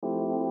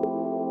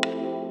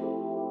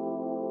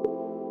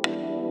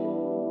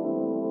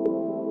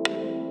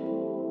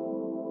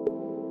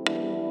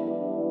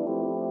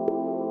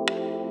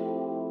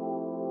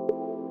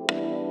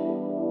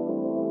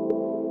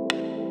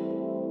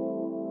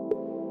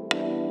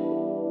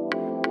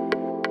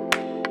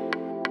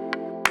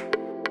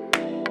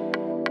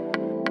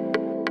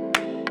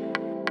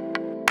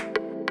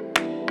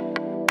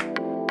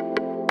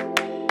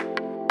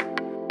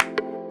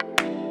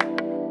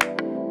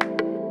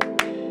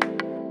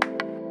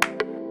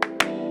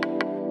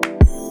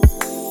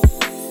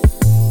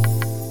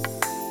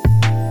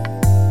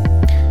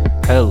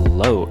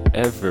Hello,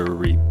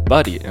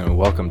 everybody, and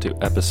welcome to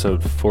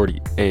episode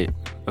 48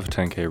 of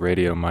 10K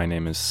Radio. My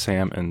name is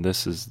Sam, and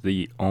this is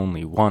the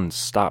only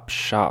one-stop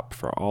shop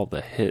for all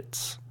the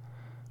hits,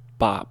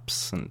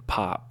 bops, and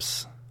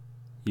pops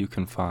you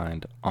can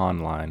find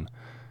online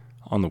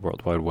on the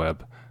World Wide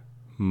Web,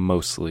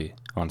 mostly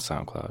on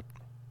SoundCloud.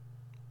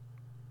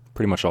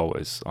 Pretty much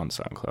always on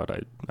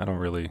SoundCloud. I don't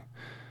really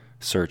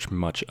search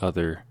much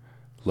other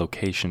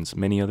locations,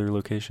 many other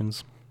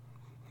locations.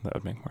 That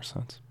would make more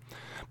sense.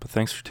 But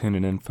thanks for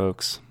tuning in,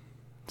 folks.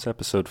 It's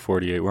episode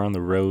 48. We're on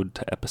the road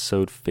to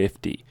episode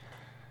 50.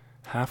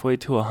 Halfway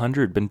to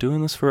 100. Been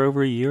doing this for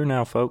over a year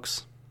now,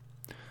 folks.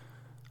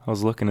 I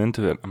was looking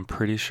into it. I'm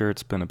pretty sure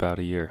it's been about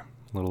a year.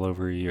 A little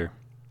over a year.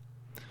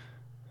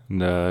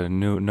 And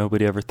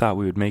nobody ever thought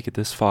we would make it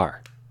this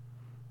far.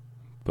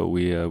 But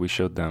we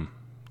showed them,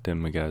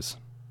 didn't we, guys?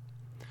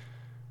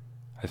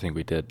 I think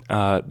we did.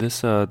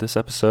 This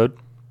episode,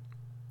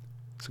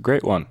 it's a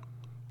great one.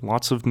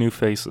 Lots of new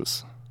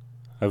faces.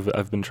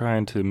 I've been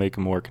trying to make a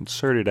more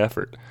concerted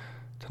effort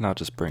to not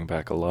just bring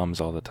back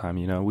alums all the time.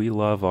 You know, we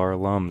love our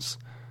alums,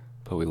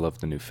 but we love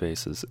the new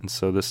faces. And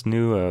so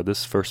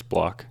this first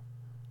block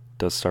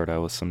does start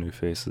out with some new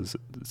faces.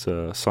 It's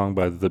a song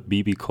by the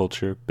BB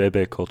Culture,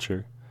 Bebe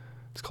Culture.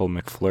 It's called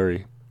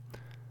McFlurry.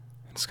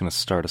 It's going to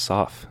start us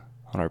off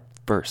on our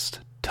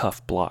first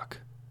tough block.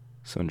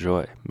 So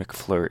enjoy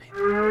McFlurry.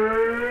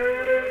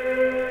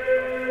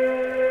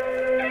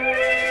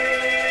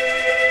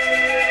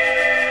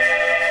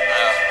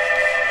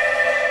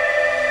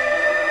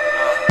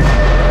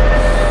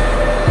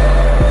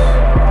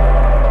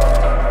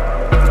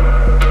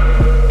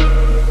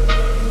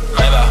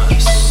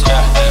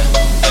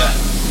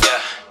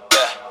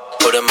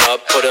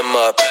 Put 'em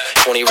up,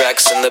 20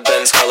 racks in the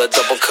Benz, call it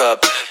double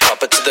cup.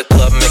 Pop it to the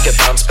club, make it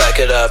bounce, back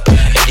it up.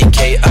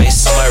 80K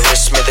ice on my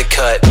wrist, made the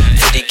cut.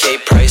 50K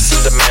price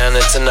in demand,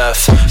 it's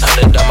enough.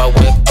 100 on my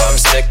whip, I'm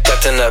sick,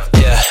 acting up,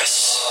 yeah.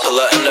 Pull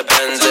out in the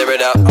Benz, air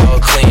it out all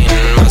clean.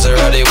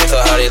 Maserati with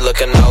a hottie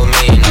looking all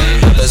mean.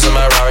 Brothers in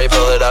my Rari,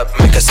 pull it up,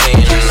 make a scene.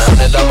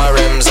 100 on my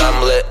rims,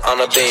 I'm lit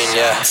on a bean,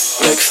 yeah.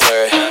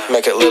 McFlurry,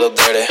 make it little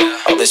dirty.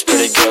 All these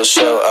pretty girls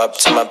show up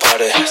to my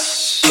party.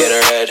 Get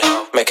her head,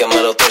 make them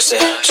little thirsty.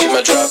 She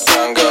my drop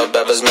down girl,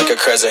 Bebbas make her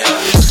crazy.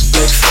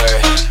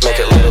 McFlurry, make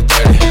it little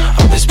dirty.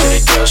 All these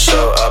pretty girls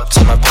show up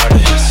to my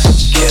party.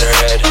 Get her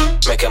head,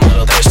 make them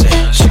little thirsty.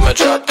 She my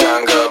drop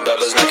down girl,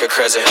 Bebbas make her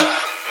crazy. McFlurry,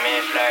 make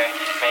it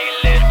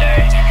little dirty. All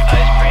these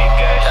pretty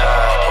girls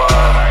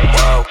show up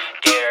to my party.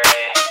 Get her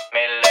head,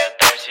 make it little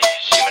thirsty.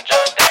 She my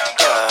drop down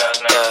girl,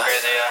 Bebbas make her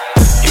crazy.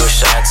 You a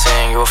shy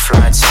team, you a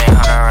fly team.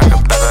 100 rank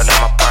up better than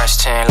my price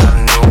team. Lot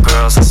of new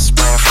girls, it's a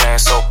spring fling,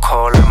 so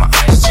cold like my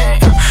ice team.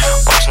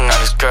 Watching all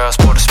these girls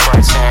pour the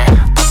Sprite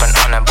in. Popping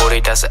on that booty,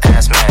 that's an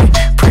ass man.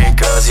 Pretty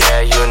girls,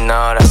 yeah, you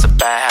know that's a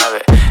bad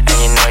habit. And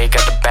you know you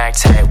got the back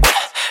tag.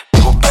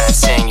 You a bad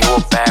thing, you a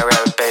bad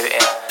rabbit, baby,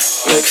 yeah.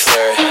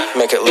 McFlurry,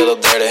 make it little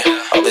dirty.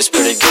 All these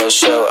pretty girls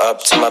show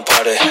up to my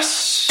party.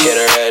 Get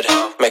her head,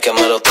 make them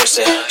little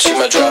thirsty. She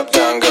my drop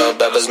down girl,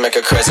 Bebbas make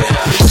her crazy.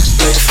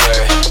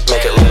 McFlurry,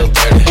 make it little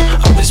dirty.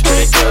 All these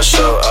pretty girls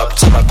show up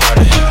to my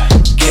party.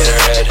 Get her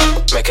head,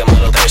 make them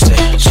little thirsty.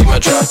 She my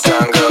drop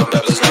down girl,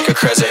 Bebbas make her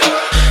crazy.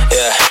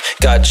 Yeah,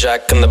 got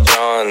Jack in the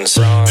bronze.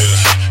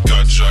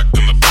 Got Jack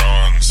in the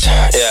bronze.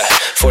 Yeah,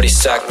 40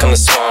 sack on the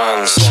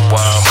swans.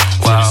 Wow,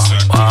 wow,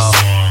 wow.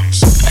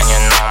 And you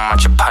know I'm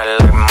at your party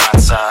like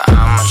Mata.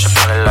 I'm at your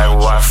party like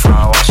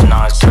Wi-Fi. Watching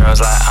all these girls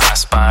like I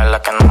Spy.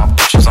 Looking at my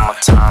pictures on my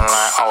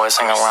timeline. Always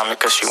hang around me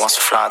cause she wants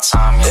to fly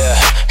time. Yeah,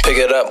 pick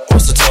it up,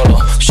 what's the total?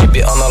 She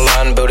be on the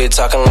line, booty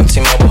talking like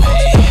T-Mobile.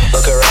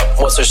 Look her up,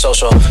 what's her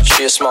social?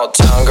 She a small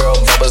town girl,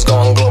 Bebbas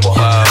going global.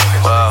 Wow,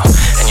 wow.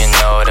 And you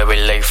know that we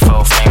late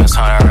for famous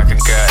 100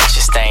 record girl.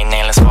 She stay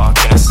nameless, walk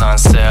in the sun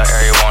still.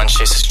 Everyone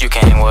chases, you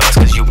can't hang with us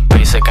cause you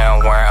basic. I'm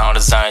wearing all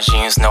designer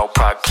jeans, no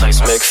product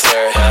placement.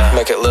 McFlurry,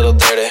 make it little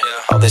dirty.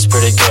 All these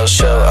pretty girls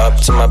show up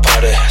to my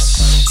party.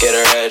 Get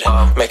her head,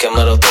 make them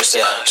little thirsty.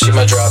 She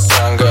my drop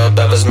down girl,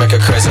 Bebbas make her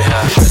crazy.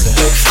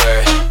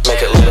 McFlurry,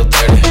 make it little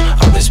dirty.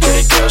 All these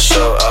pretty girls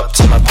show up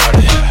to my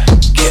party.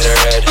 Get her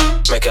head,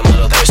 make them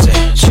little thirsty.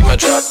 She my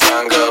drop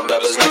down girl,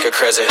 Bebbas make her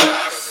crazy.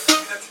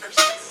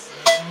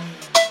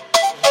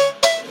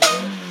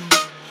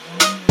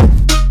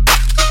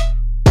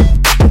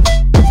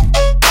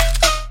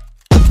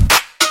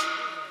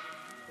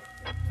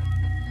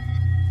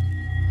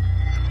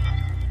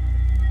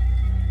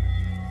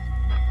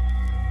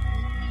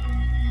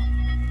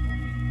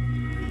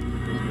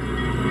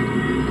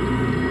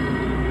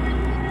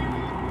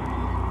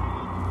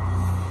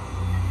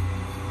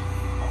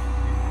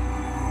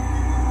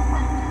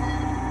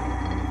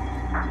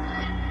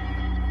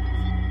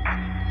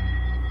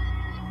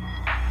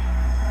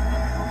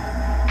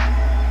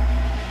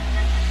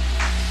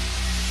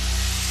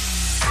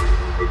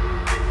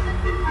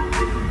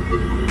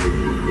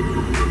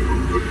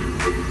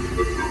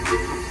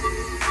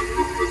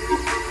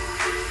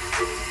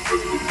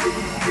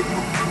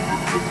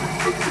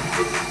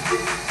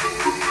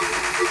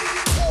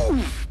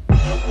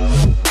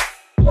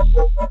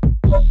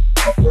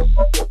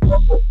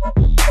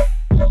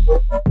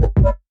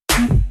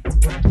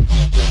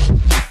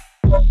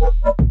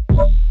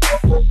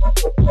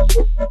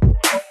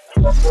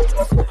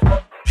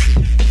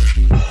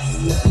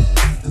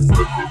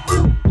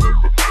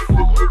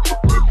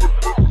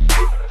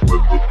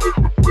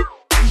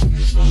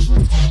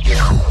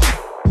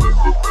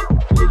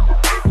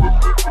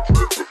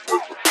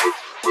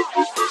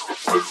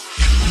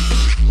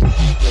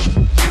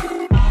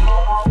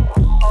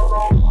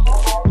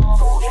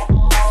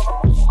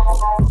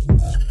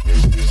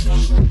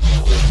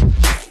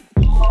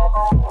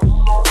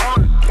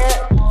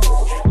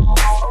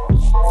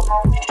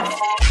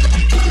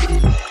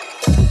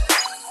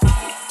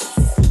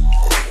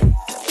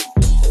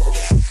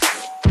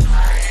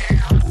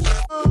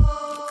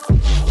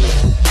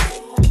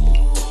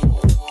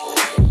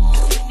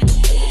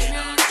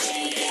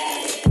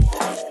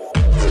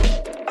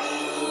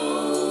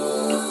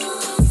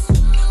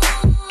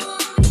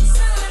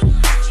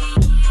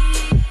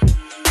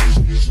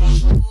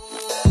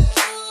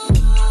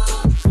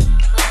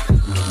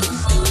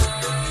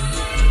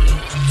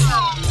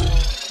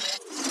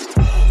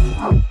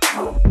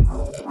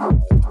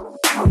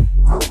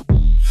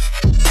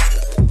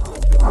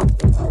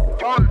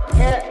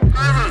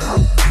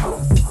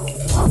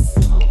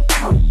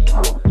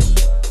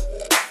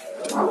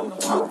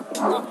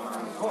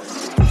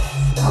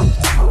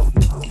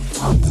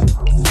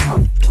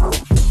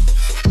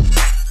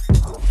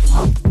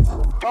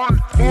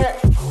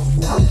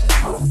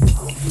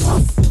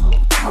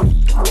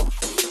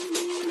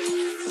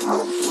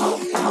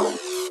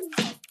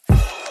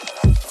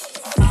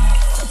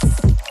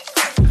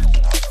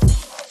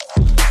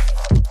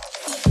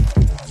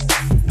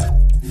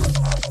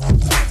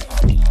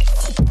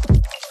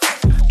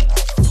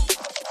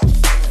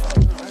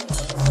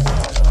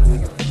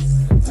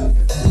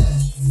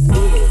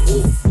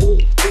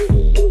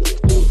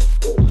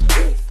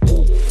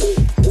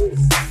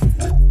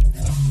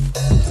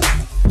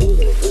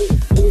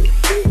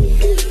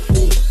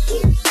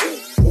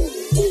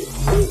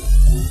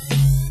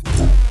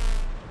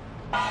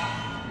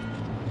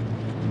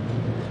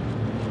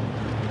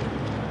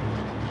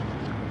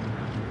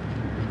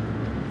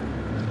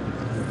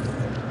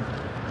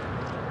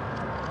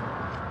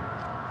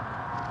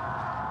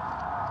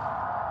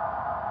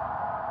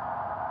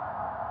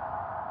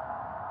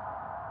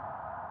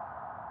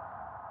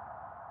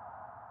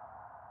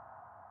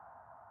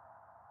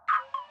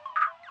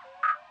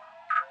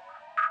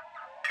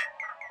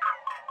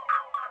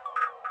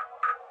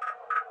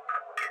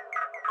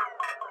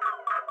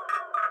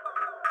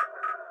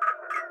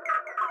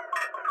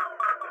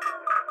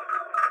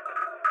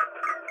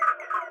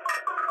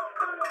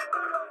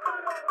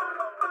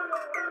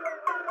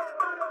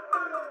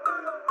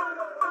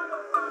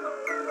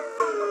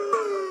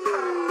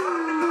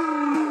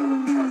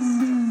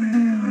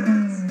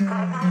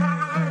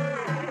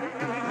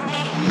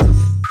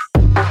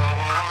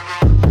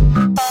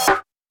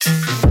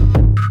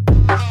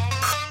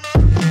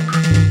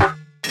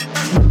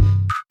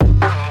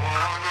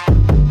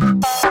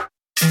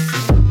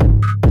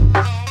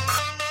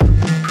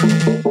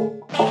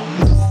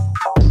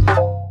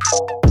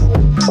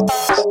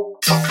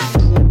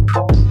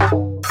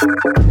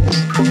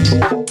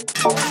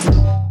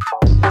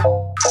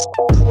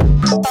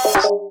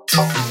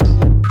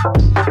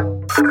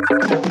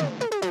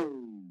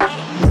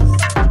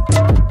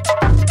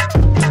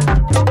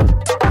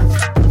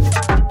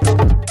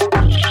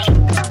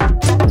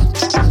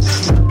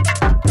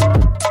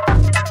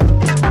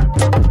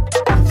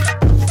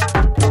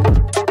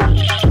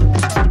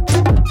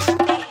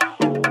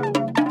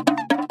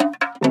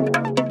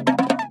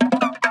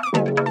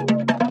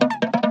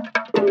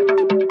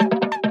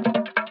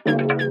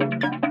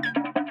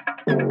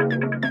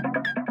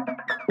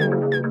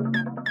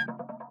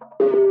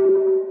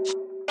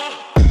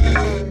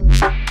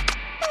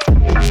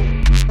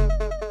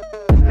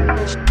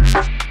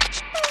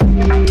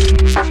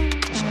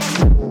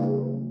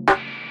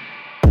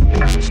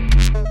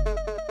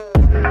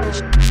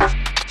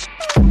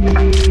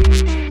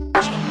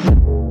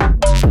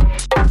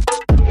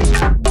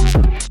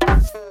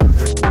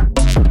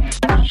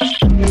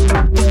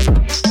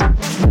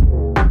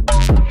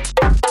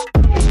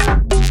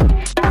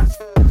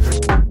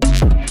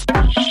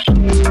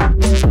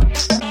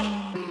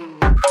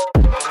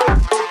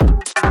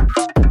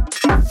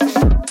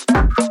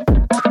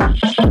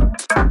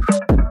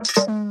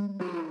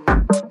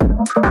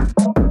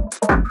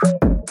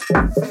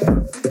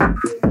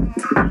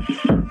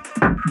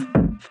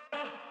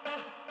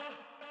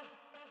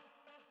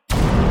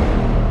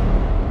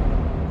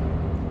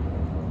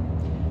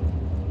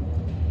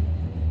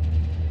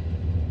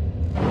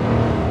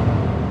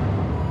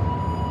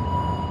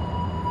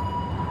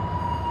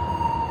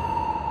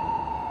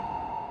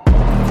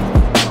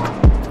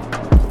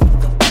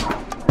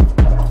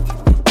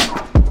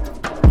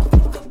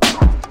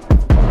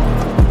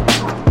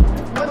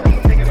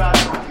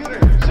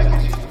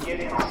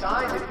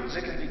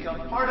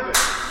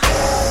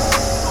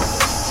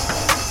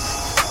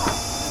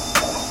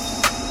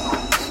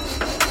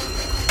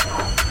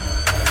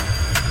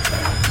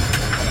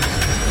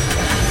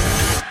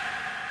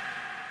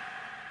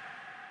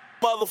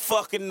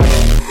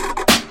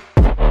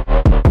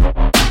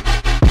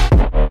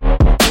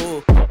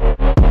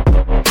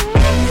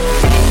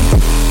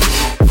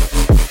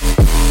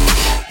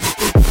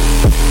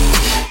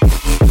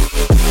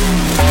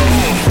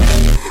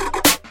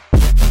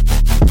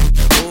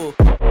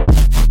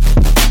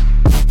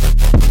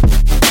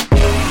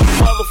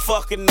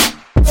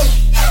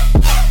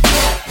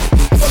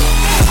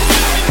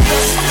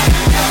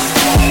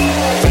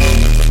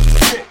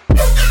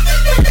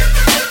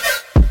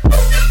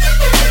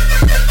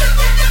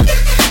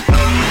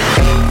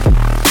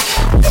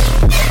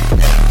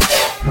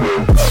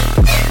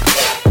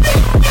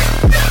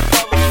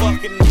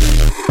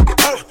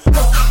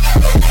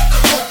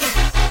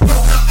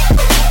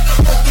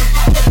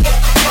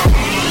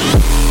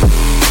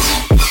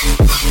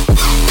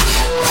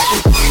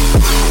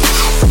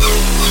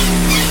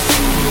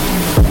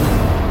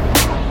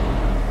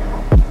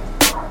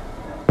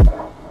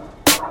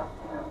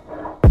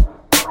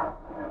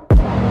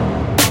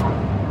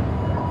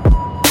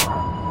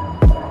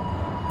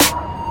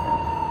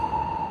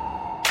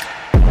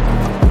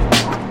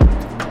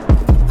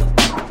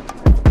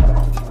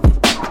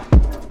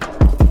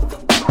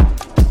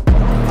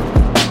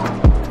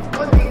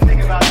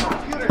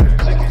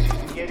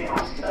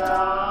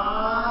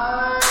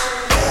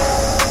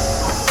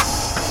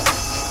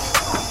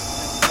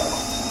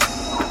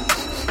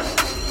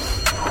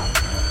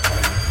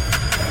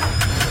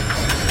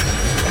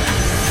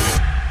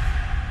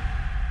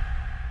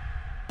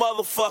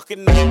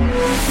 Motherfucking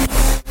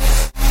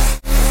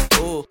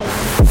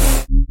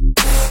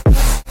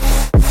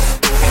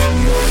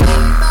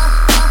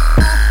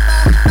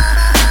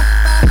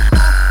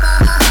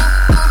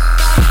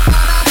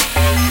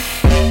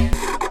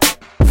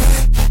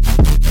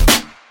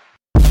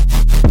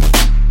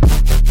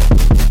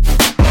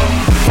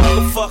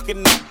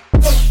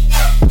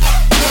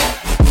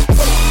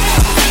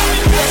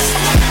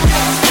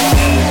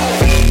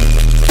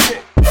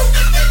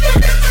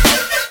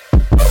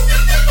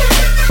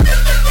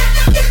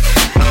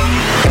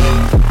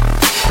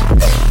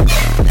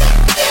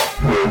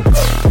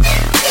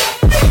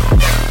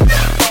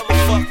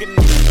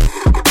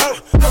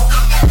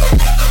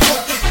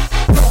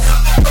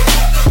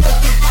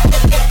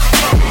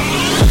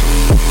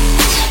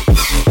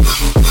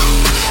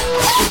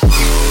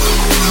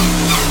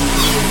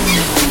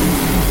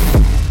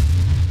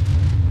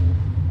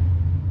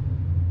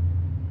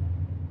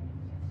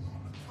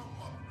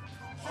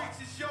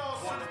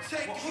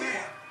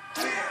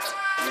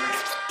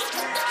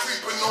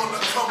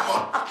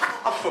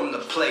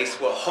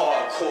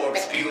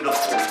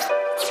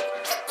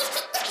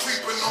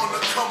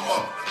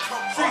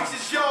Streets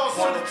is yours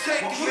for the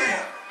taking.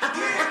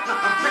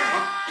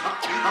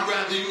 I'm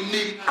rather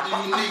unique.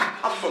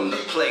 I'm from the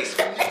place.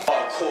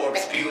 Hardcore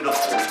is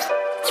beautiful.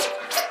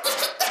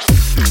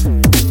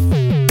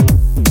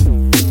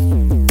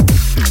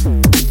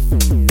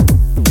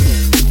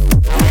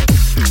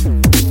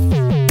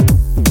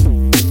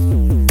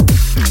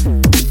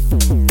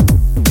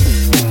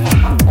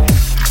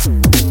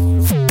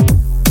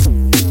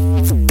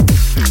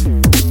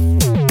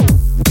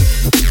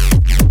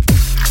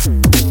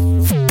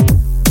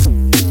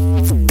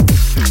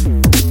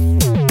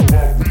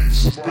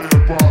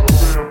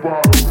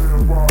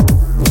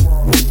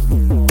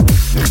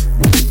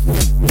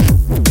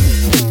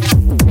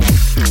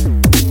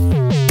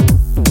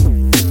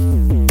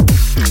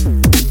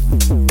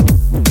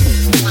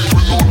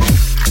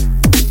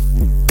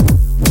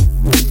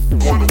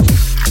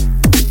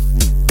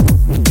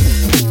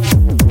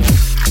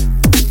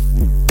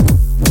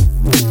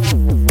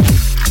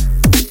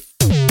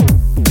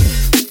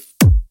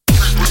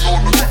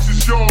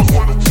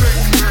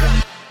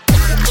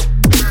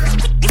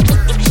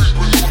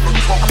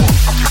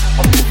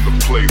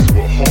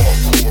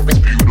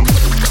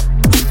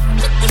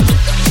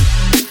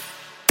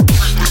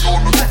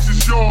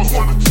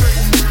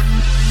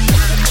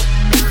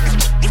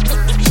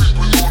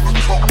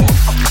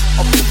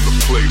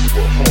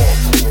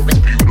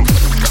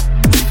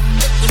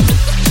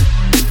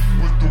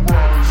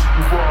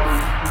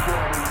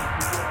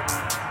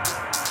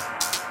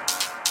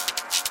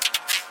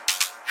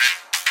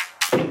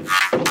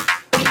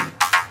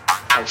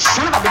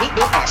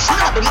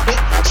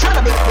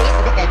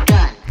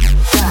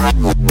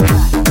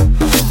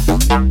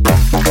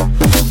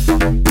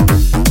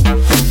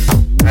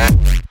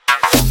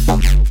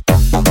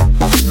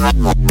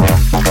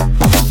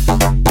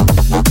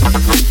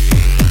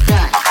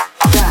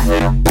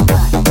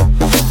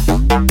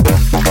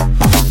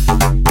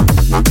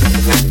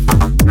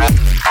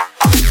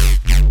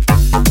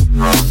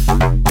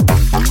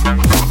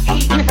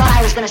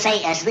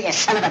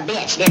 Son of a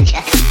bitch, didn't you?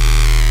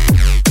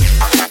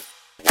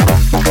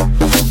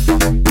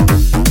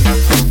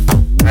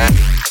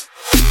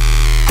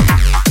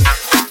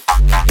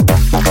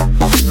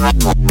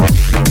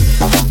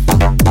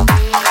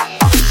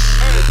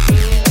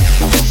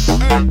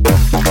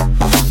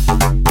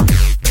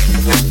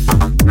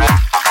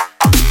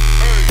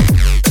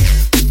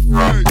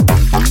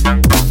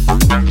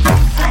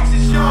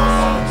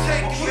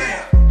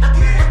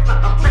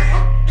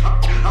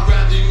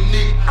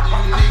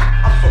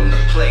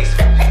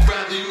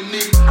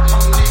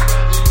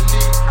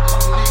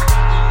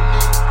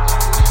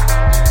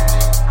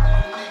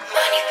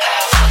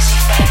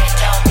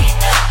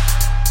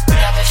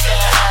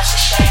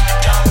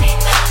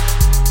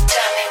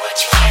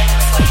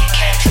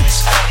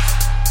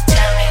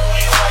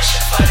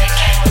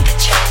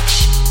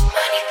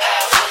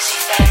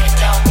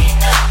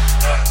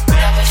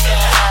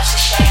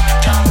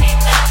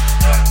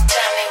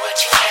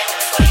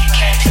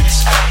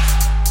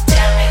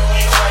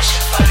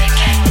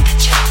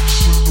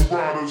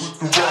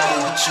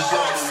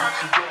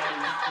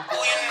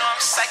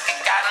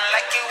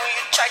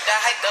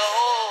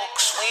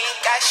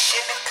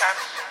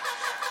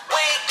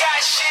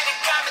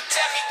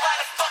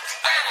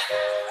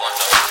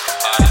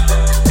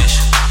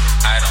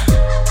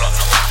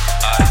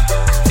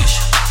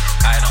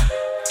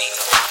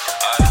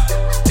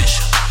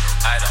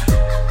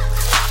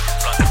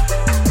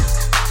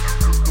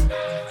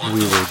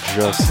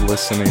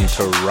 Listening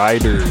to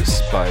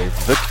Riders by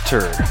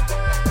Victory,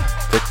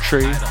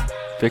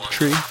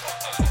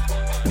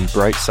 and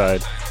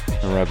Brightside,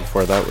 and right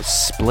before that was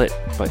Split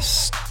by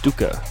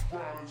Stuka,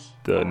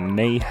 the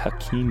Nay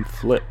Hakeem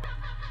Flip.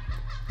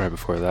 Right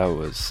before that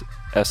was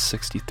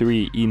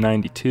S63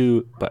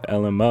 E92 by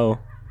LMO.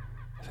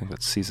 I think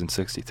that's season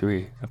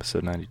 63,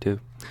 episode 92.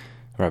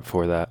 Right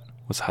before that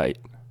was Height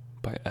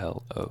by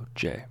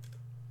LOJ.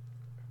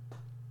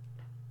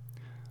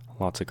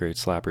 Lots of great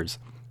slappers.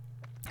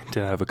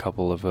 Did have a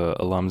couple of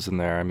alums in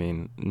there. I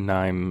mean,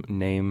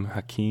 Name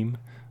Hakeem.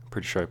 I'm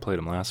pretty sure I played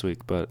him last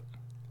week, but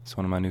it's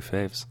one of my new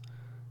faves.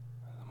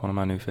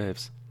 And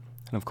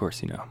of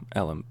course, you know,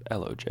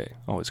 LOJ,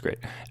 always great.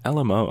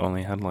 LMO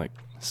only had like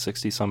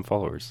 60-some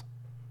followers.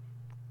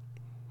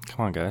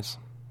 Come on, guys.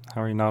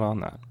 How are you not on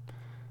that?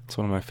 It's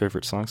one of my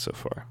favorite songs so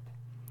far.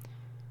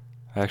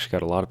 I actually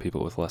got a lot of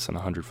people with less than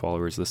 100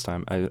 followers this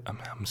time.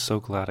 I'm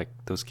so glad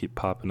those keep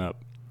popping up.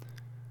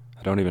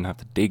 I don't even have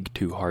to dig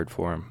too hard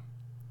for them.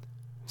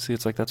 See,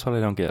 it's like, that's what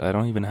I don't get. I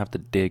don't even have to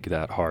dig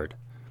that hard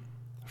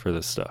for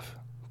this stuff.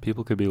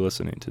 People could be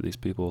listening to these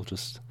people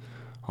just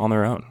on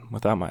their own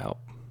without my help.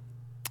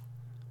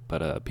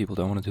 But people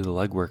don't want to do the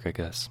legwork, I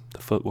guess. The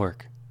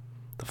footwork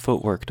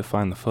to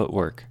find the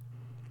footwork.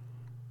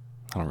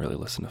 I don't really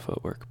listen to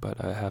footwork,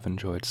 but I have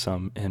enjoyed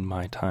some in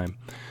my time.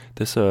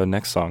 This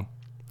next song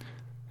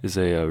is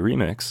a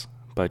remix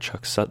by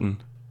Chuck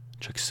Sutton.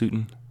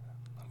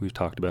 We've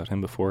talked about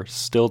him before.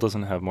 Still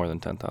doesn't have more than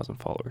 10,000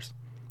 followers.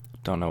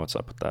 Don't know what's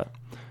up with that.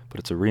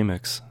 But it's a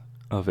remix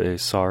of a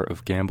Sar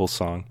of Gamble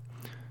song,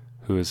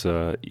 who is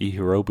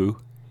Ihirobu.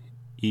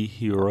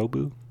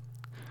 Ihorobu.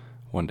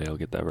 One day I'll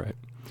get that right.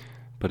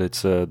 But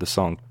it's the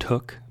song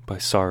Took by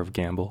Sarv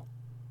Gamble.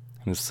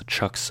 And it's the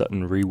Chuck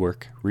Sutton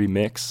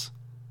remix,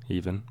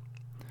 even.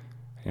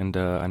 And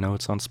I know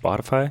it's on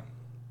Spotify,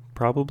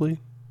 probably.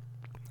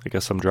 I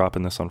guess I'm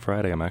dropping this on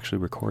Friday. I'm actually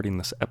recording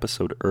this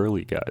episode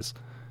early, guys.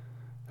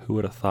 Who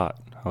would have thought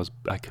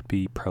I could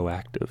be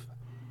proactive?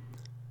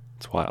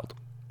 It's wild.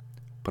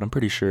 But I'm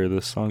pretty sure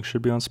this song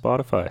should be on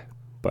Spotify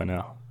by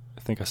now.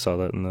 I think I saw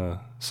that in the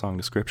song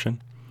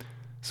description.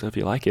 So if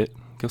you like it,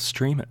 go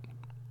stream it.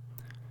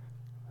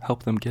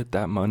 Help them get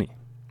that money.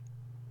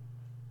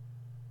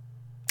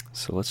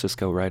 So let's just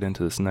go right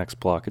into this next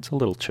block. It's a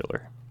little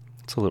chiller.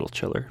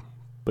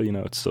 But you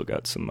know, it's still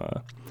got some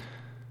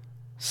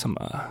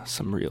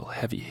real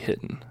heavy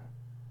hitting,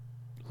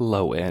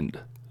 low end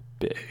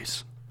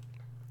bass.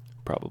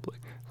 Probably.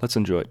 Let's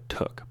enjoy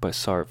Took by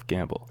Sarv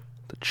Gamble,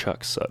 the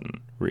Chuck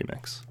Sutton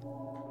remix.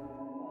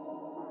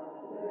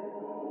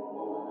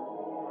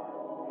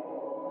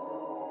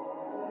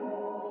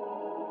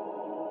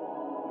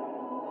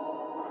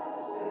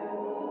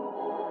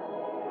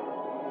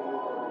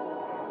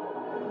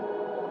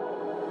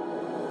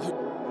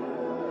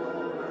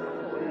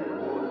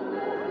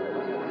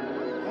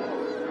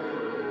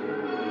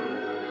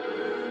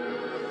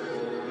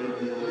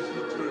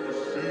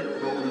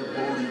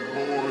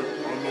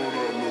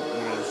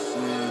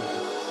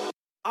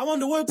 I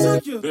wonder what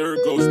took you. There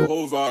goes the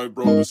whole vibe,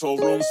 bro. This whole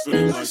room's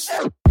feeling like.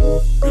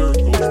 There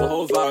goes the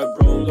whole vibe,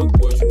 bro. Look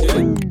what you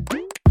did.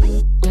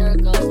 There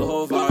goes the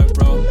whole vibe,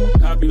 bro.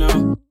 Happy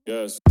now?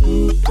 Yes.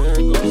 There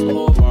goes the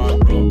whole vibe,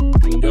 bro.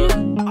 Yeah.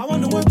 I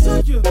wonder what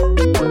took you. I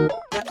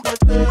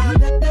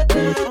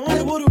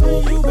wonder what'll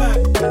bring you back.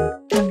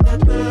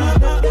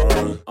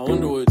 I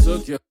wonder what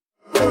took you.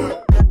 I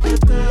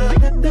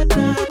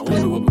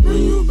wonder what will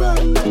bring you back.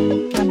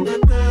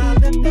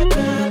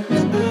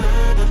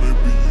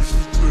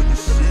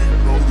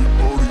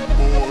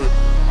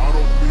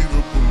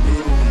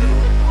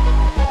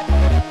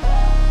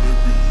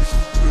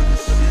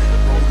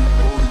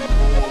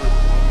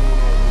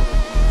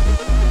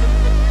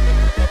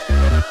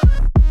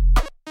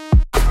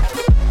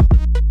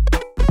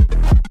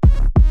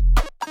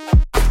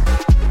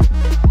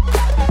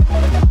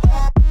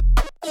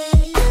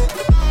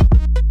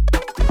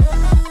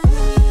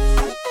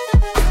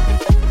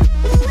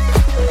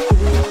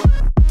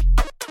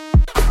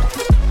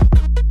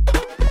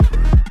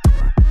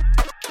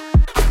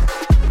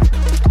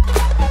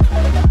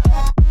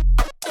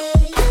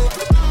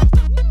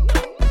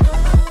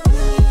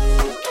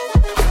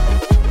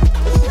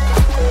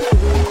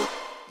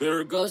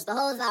 The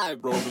whole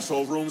vibe, bro. This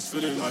whole room's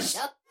feeling like.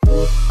 There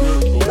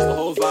goes the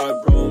whole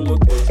vibe, bro. Look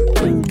what you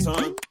did the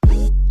time.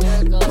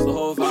 There goes the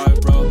whole vibe,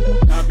 bro.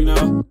 Happy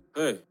now?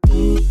 Hey.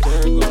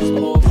 There goes the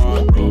whole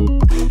vibe, bro.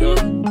 Yeah.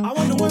 I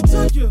wonder what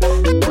took you. I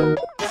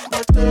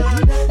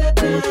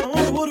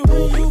wonder what'll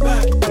bring you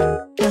back.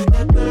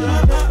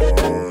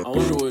 I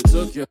wonder what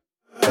took you.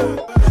 I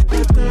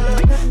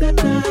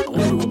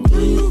wonder what will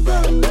bring you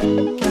back.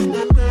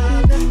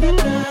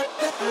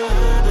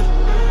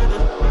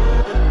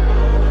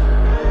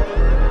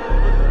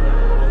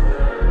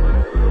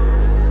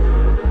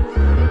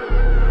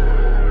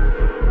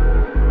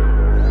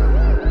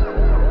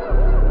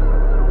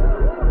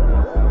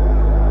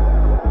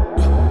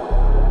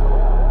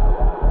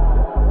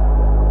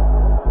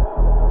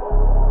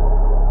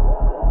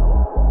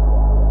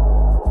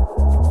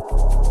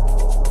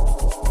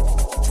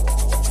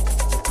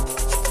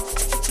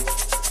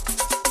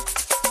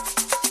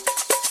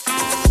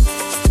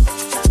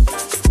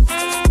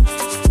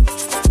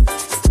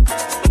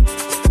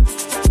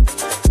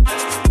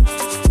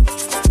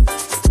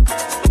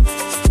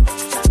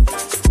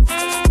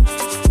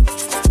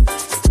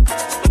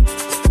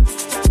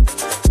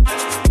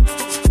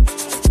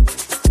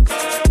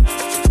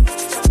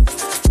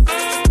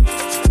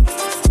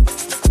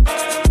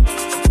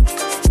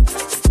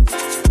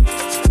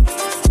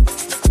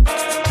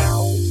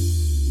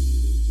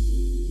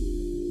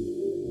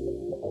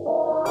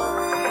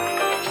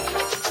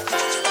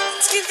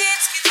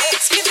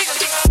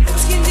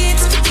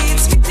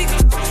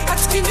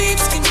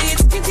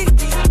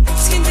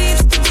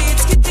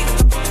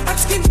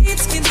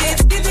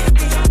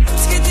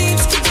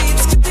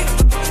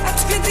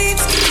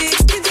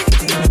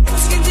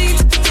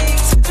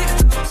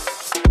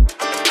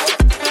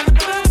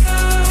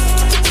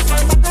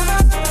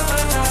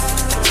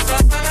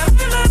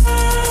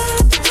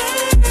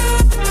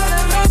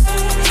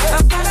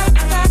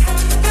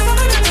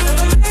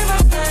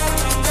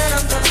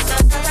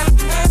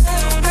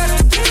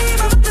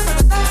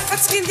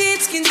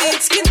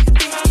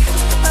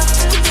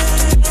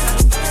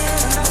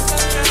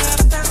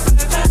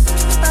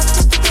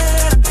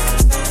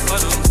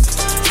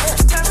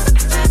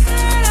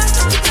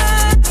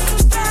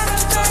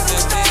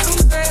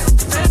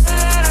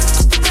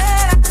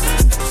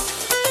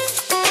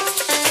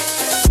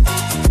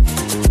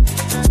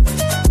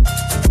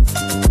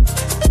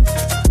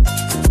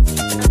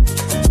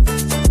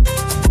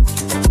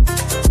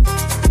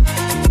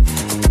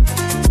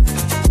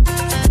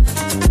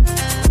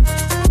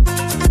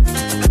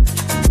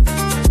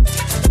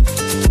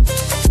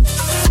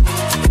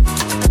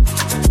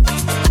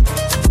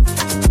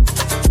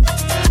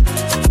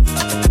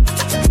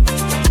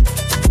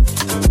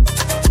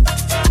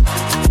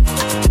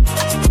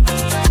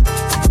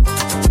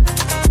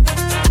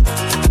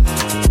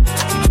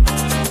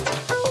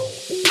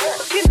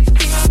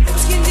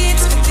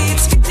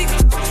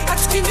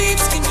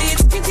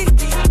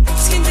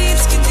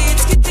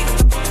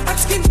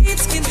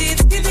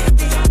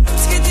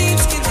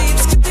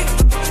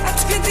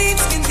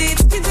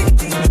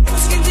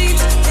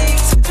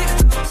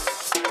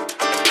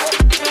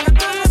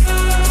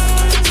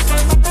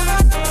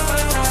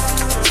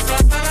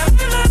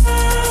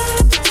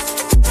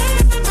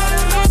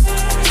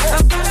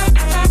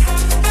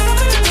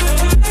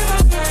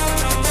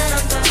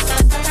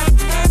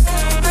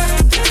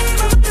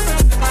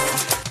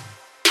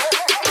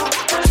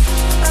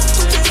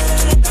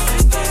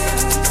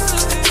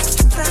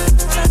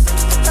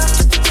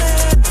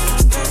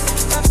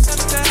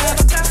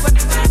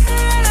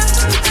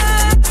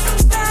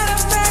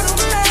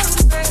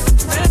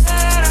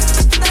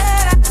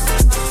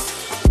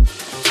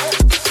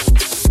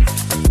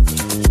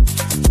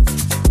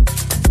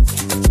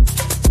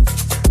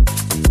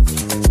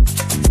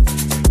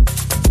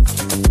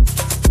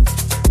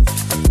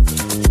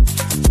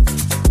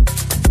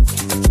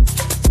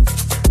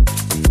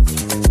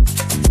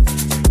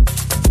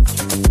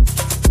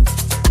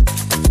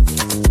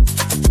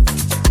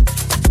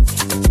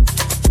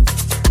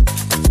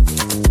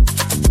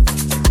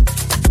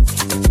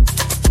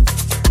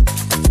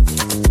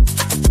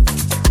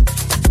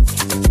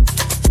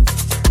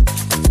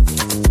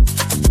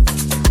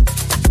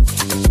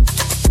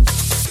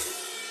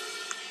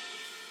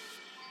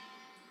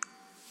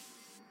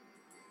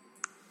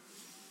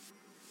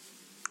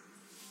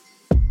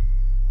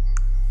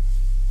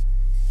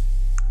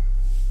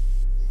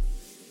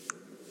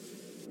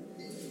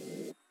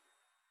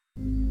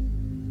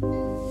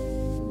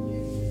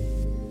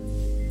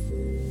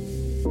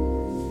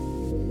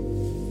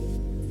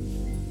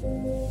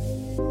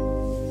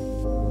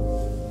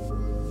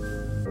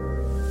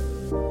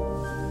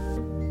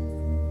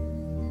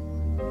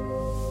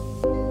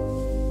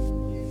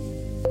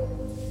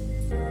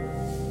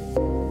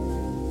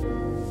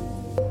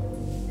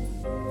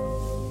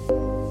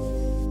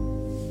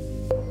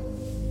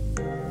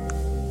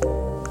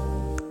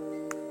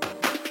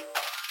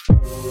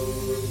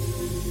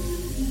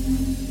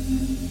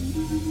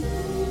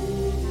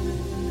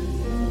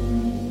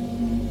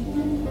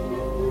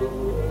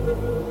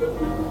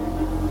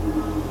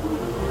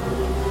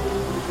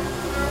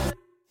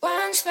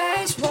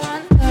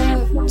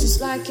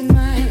 like in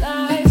my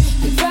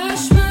life. You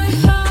crush my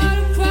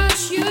heart,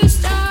 crush you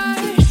start.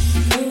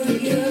 Who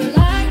you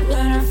like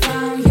when I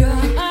found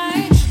your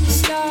mind? You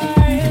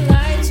started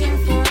lighting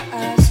for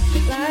us,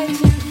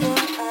 lighting for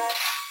us.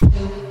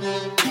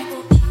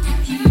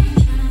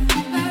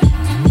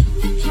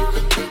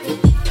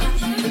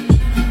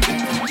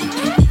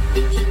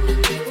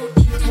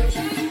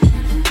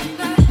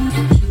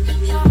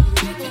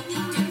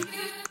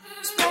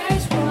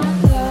 Space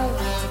one love.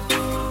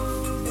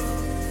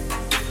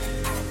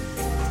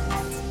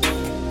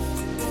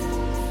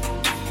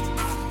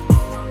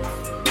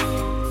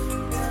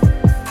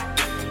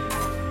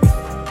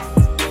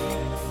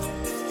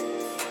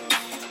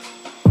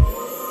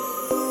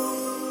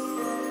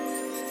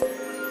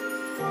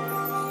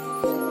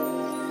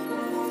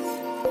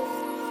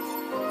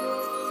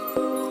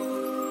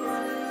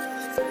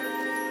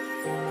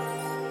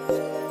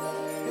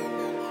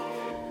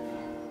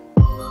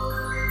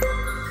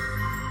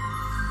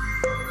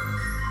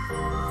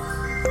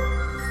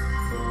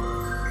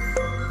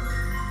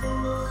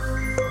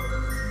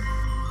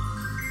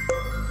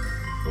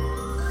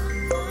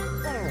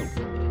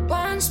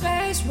 One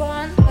space,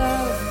 one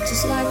love,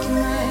 just like in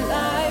my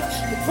life.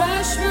 You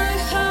crush my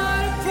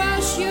heart,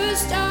 crush you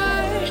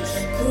start.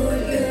 Who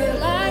you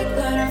like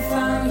when I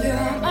found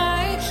your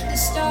mind? You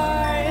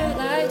started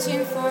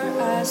lighting for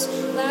us,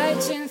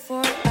 lighting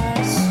for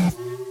us.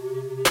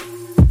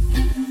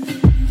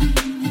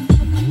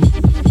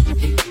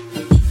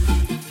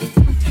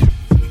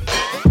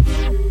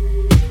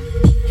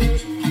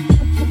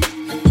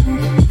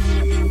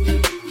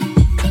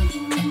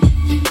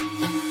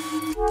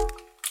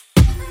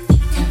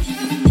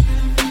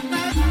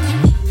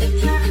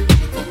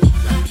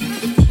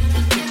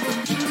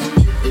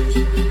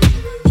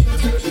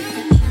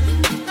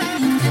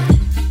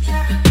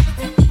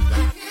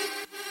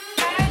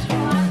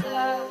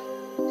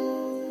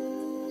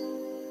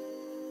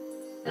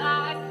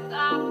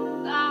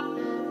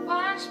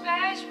 One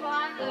space,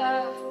 one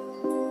love.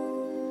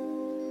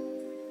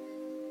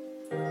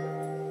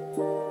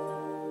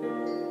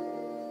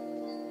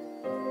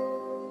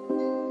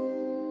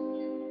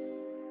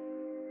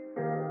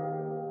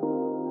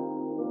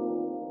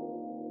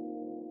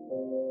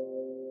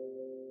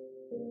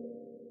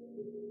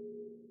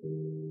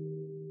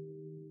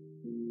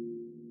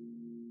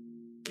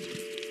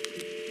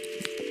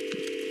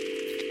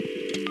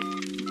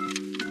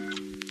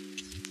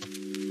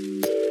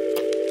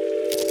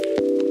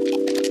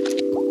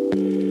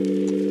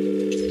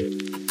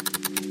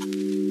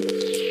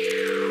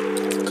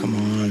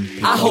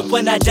 I hope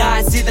when I die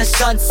I see the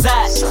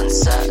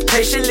sunset.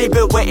 Patiently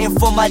been waiting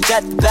for my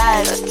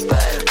deathbed.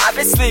 I've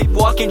been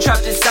sleepwalking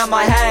trapped inside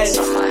my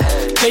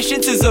head.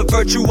 Patience is a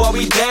virtue, are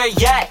we there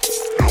yet?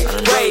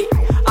 Wait,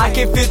 I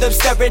can feel them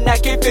staring, I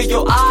can feel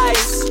your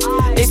eyes.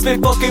 It's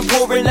been fucking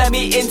pouring, let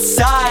me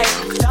inside.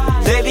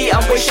 Lately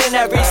I'm wishing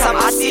every time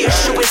I see a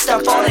shoe it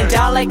start falling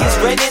down like it's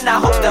raining. I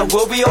hope that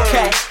we'll be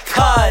okay,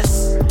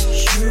 cause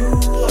you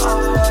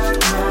are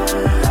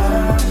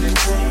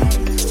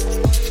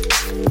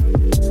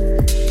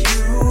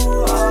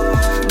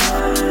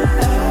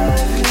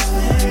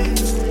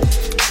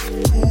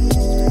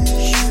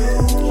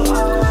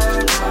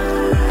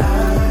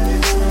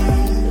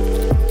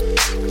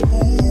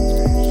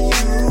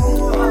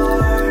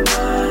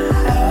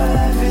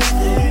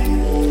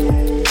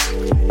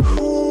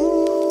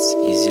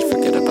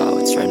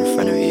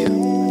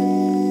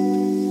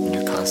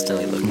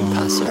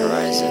past the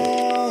horizon.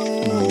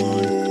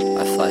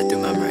 I fly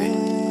through memory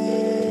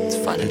to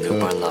find a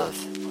newborn love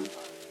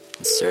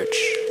in search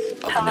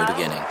of a new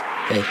beginning.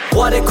 Hey.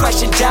 Wanna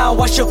crash it down,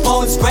 watch your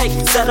bones break.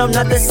 Said I'm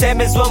not the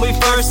same as when we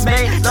first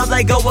made. Love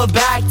like going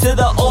back to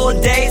the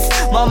old days.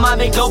 My mind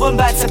been going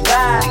back to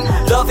back.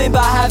 Loving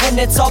by having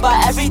it's all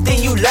about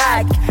everything you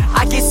lack.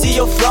 I can see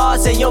your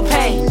flaws and your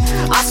pain.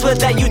 I swear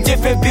that you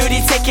different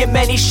beauty taking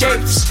many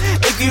shapes.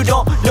 If you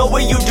don't know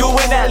what you're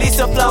doing, at least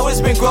the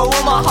flowers been growing.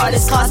 My heart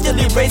is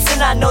constantly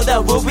racing, I know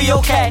that we'll be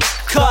okay.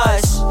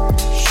 Cause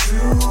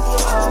you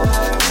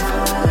are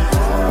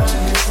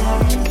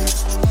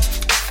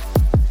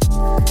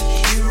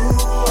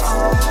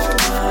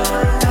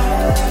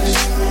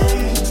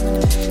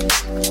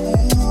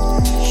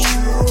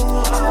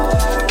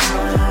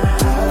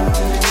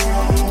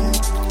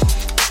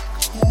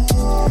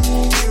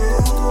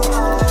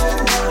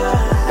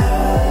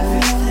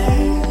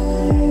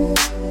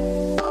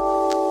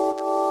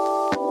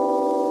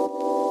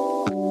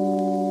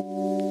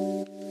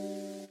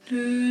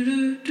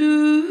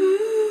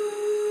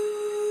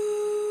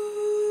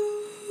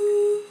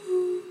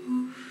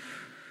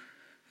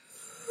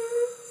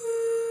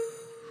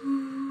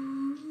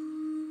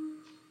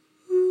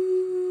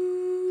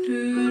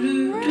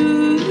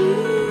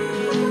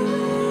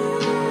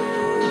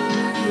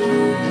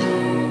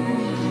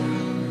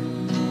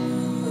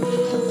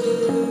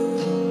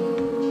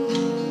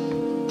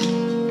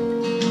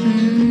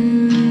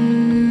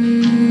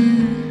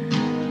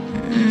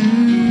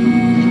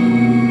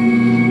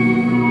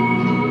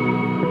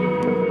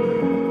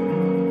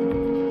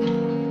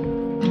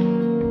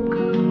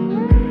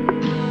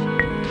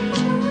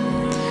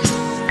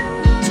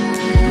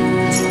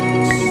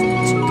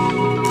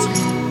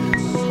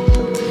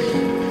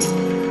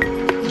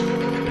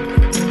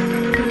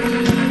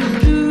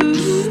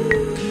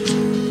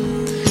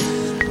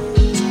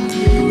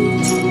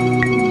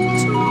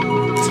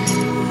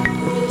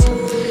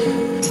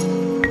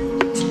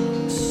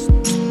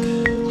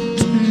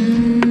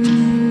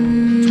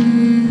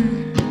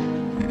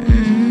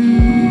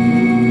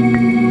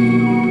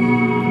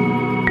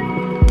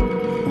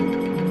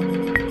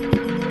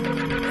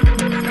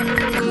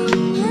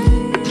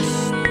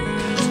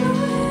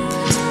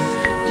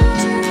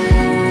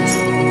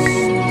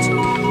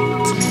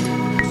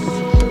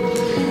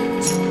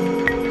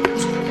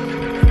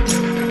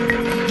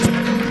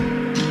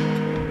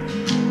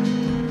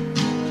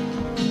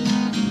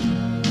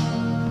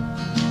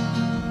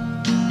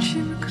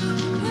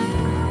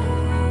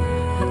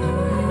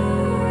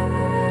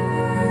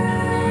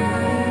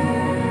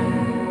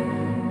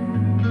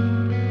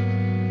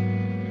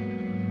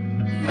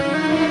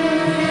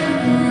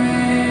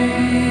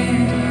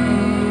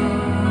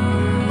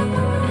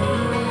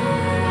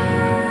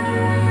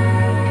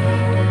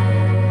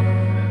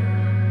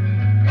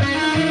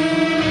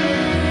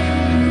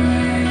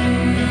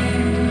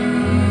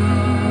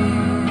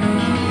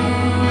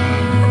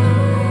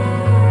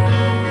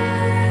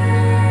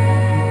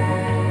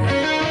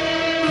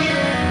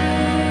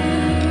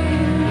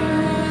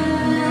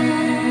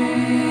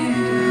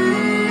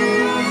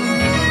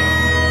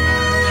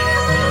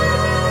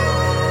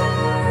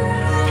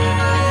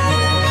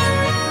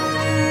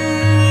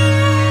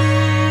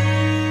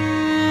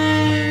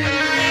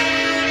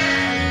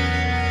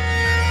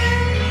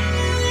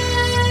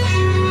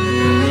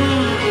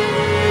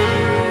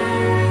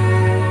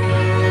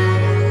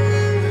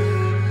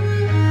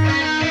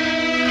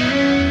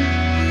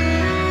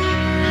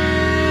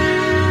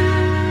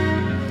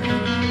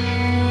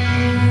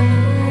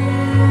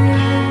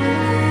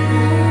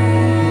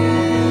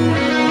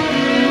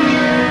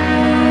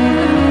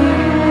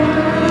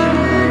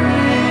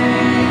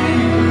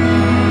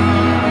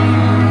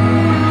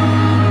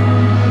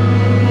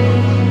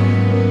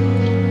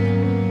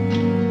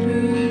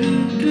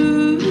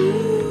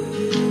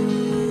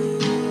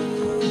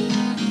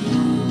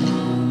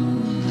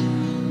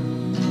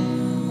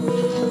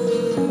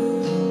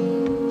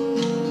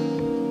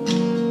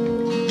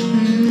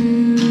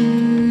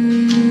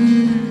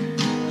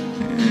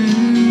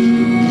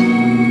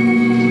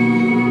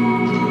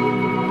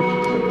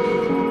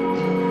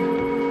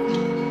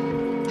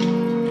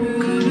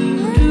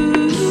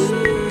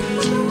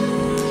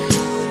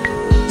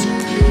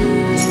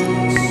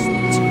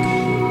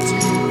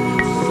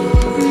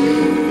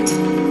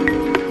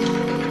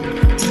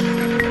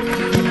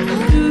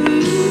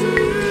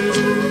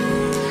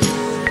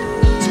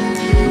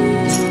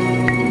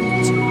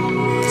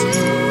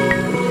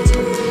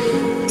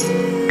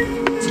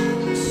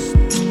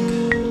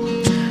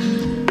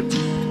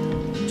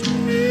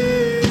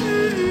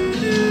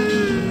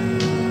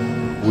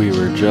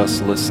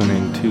just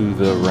listening to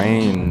The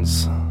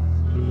Rains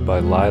by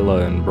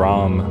Lila and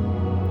Brahm.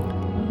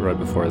 Right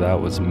before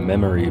that was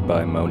Memory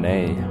by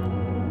Monet.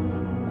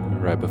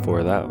 Right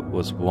before that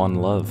was One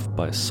Love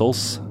by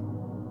Sulce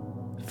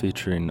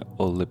featuring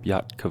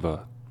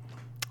Olypyatkova.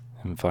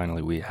 And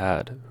finally we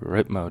had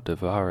Ritmo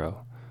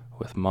Devaro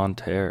with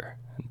Monterre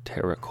and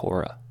Terra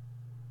Cora.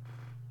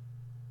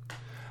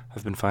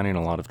 I've been finding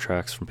a lot of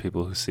tracks from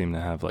people who seem to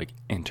have like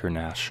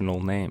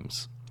international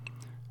names.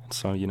 And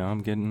so, you know,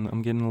 I'm getting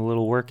a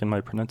little work in my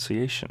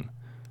pronunciation.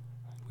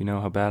 We know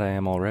how bad I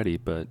am already,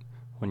 but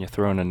when you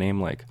throw in a name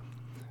like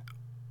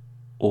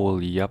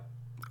Olypyatkova,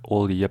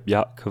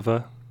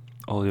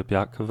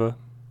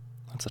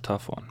 that's a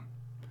tough one.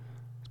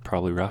 It's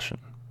probably Russian.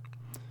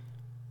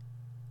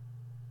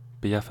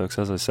 But yeah, folks,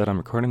 as I said, I'm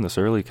recording this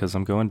early because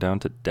I'm going down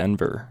to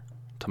Denver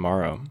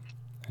tomorrow.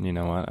 And you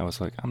know what? I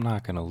was like, I'm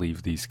not going to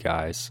leave these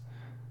guys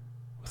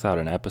without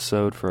an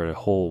episode for a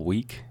whole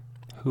week.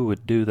 Who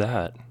would do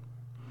that?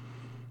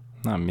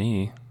 Not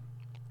me.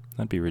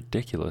 That'd be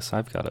ridiculous.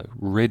 I've got a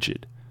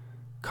rigid,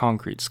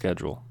 concrete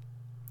schedule.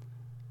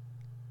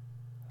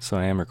 So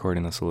I am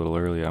recording this a little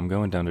early. I'm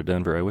going down to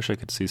Denver. I wish I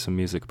could see some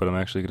music, but I'm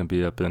actually going to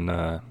be up in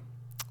the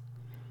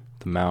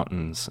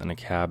mountains in a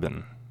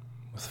cabin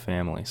with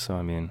family. So,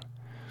 I mean,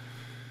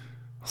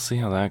 we'll see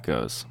how that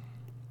goes.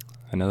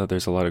 I know that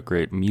there's a lot of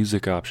great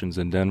music options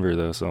in Denver,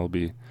 though, so I'll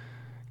be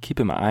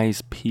keeping my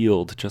eyes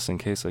peeled just in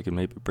case I can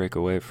maybe break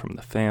away from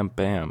the fam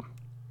bam,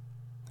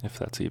 if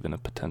that's even a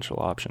potential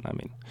option. I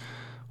mean,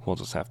 we'll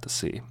just have to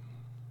see.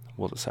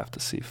 We'll just have to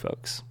see,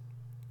 folks.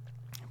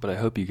 But I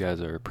hope you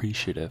guys are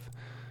appreciative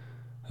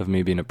of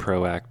me being a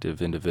proactive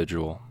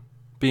individual,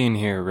 being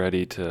here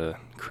ready to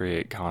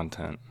create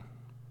content,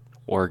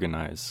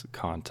 organize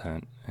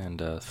content,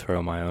 and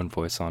throw my own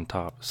voice on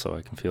top so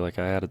I can feel like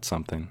I added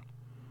something.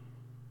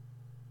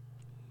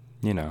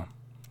 You know,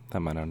 that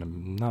might not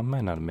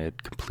have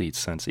made complete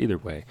sense. Either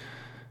way,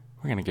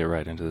 we're going to get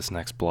right into this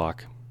next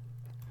block.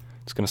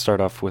 It's going to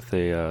start off with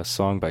a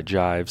song by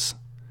Jives.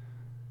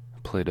 I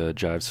played a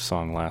Jives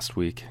song last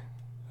week.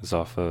 It was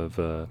off of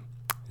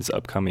his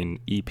upcoming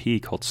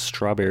EP called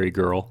Strawberry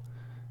Girl.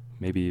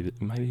 Maybe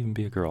it might even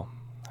be a girl.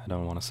 I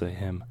don't want to say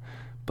him.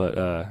 But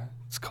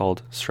it's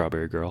called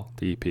Strawberry Girl,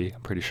 the EP.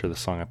 I'm pretty sure the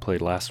song I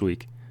played last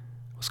week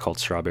was called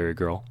Strawberry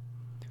Girl.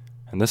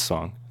 And this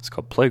song is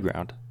called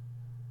Playground.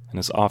 And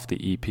it's off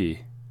the EP,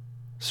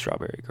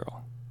 Strawberry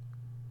Girl.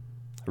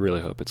 I really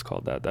hope it's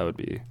called that. That would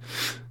be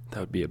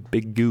a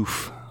big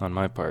goof on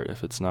my part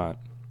if it's not.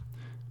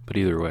 But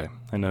either way,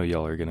 I know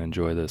y'all are going to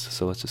enjoy this,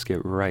 so let's just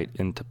get right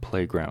into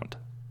Playground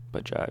by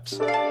Jives.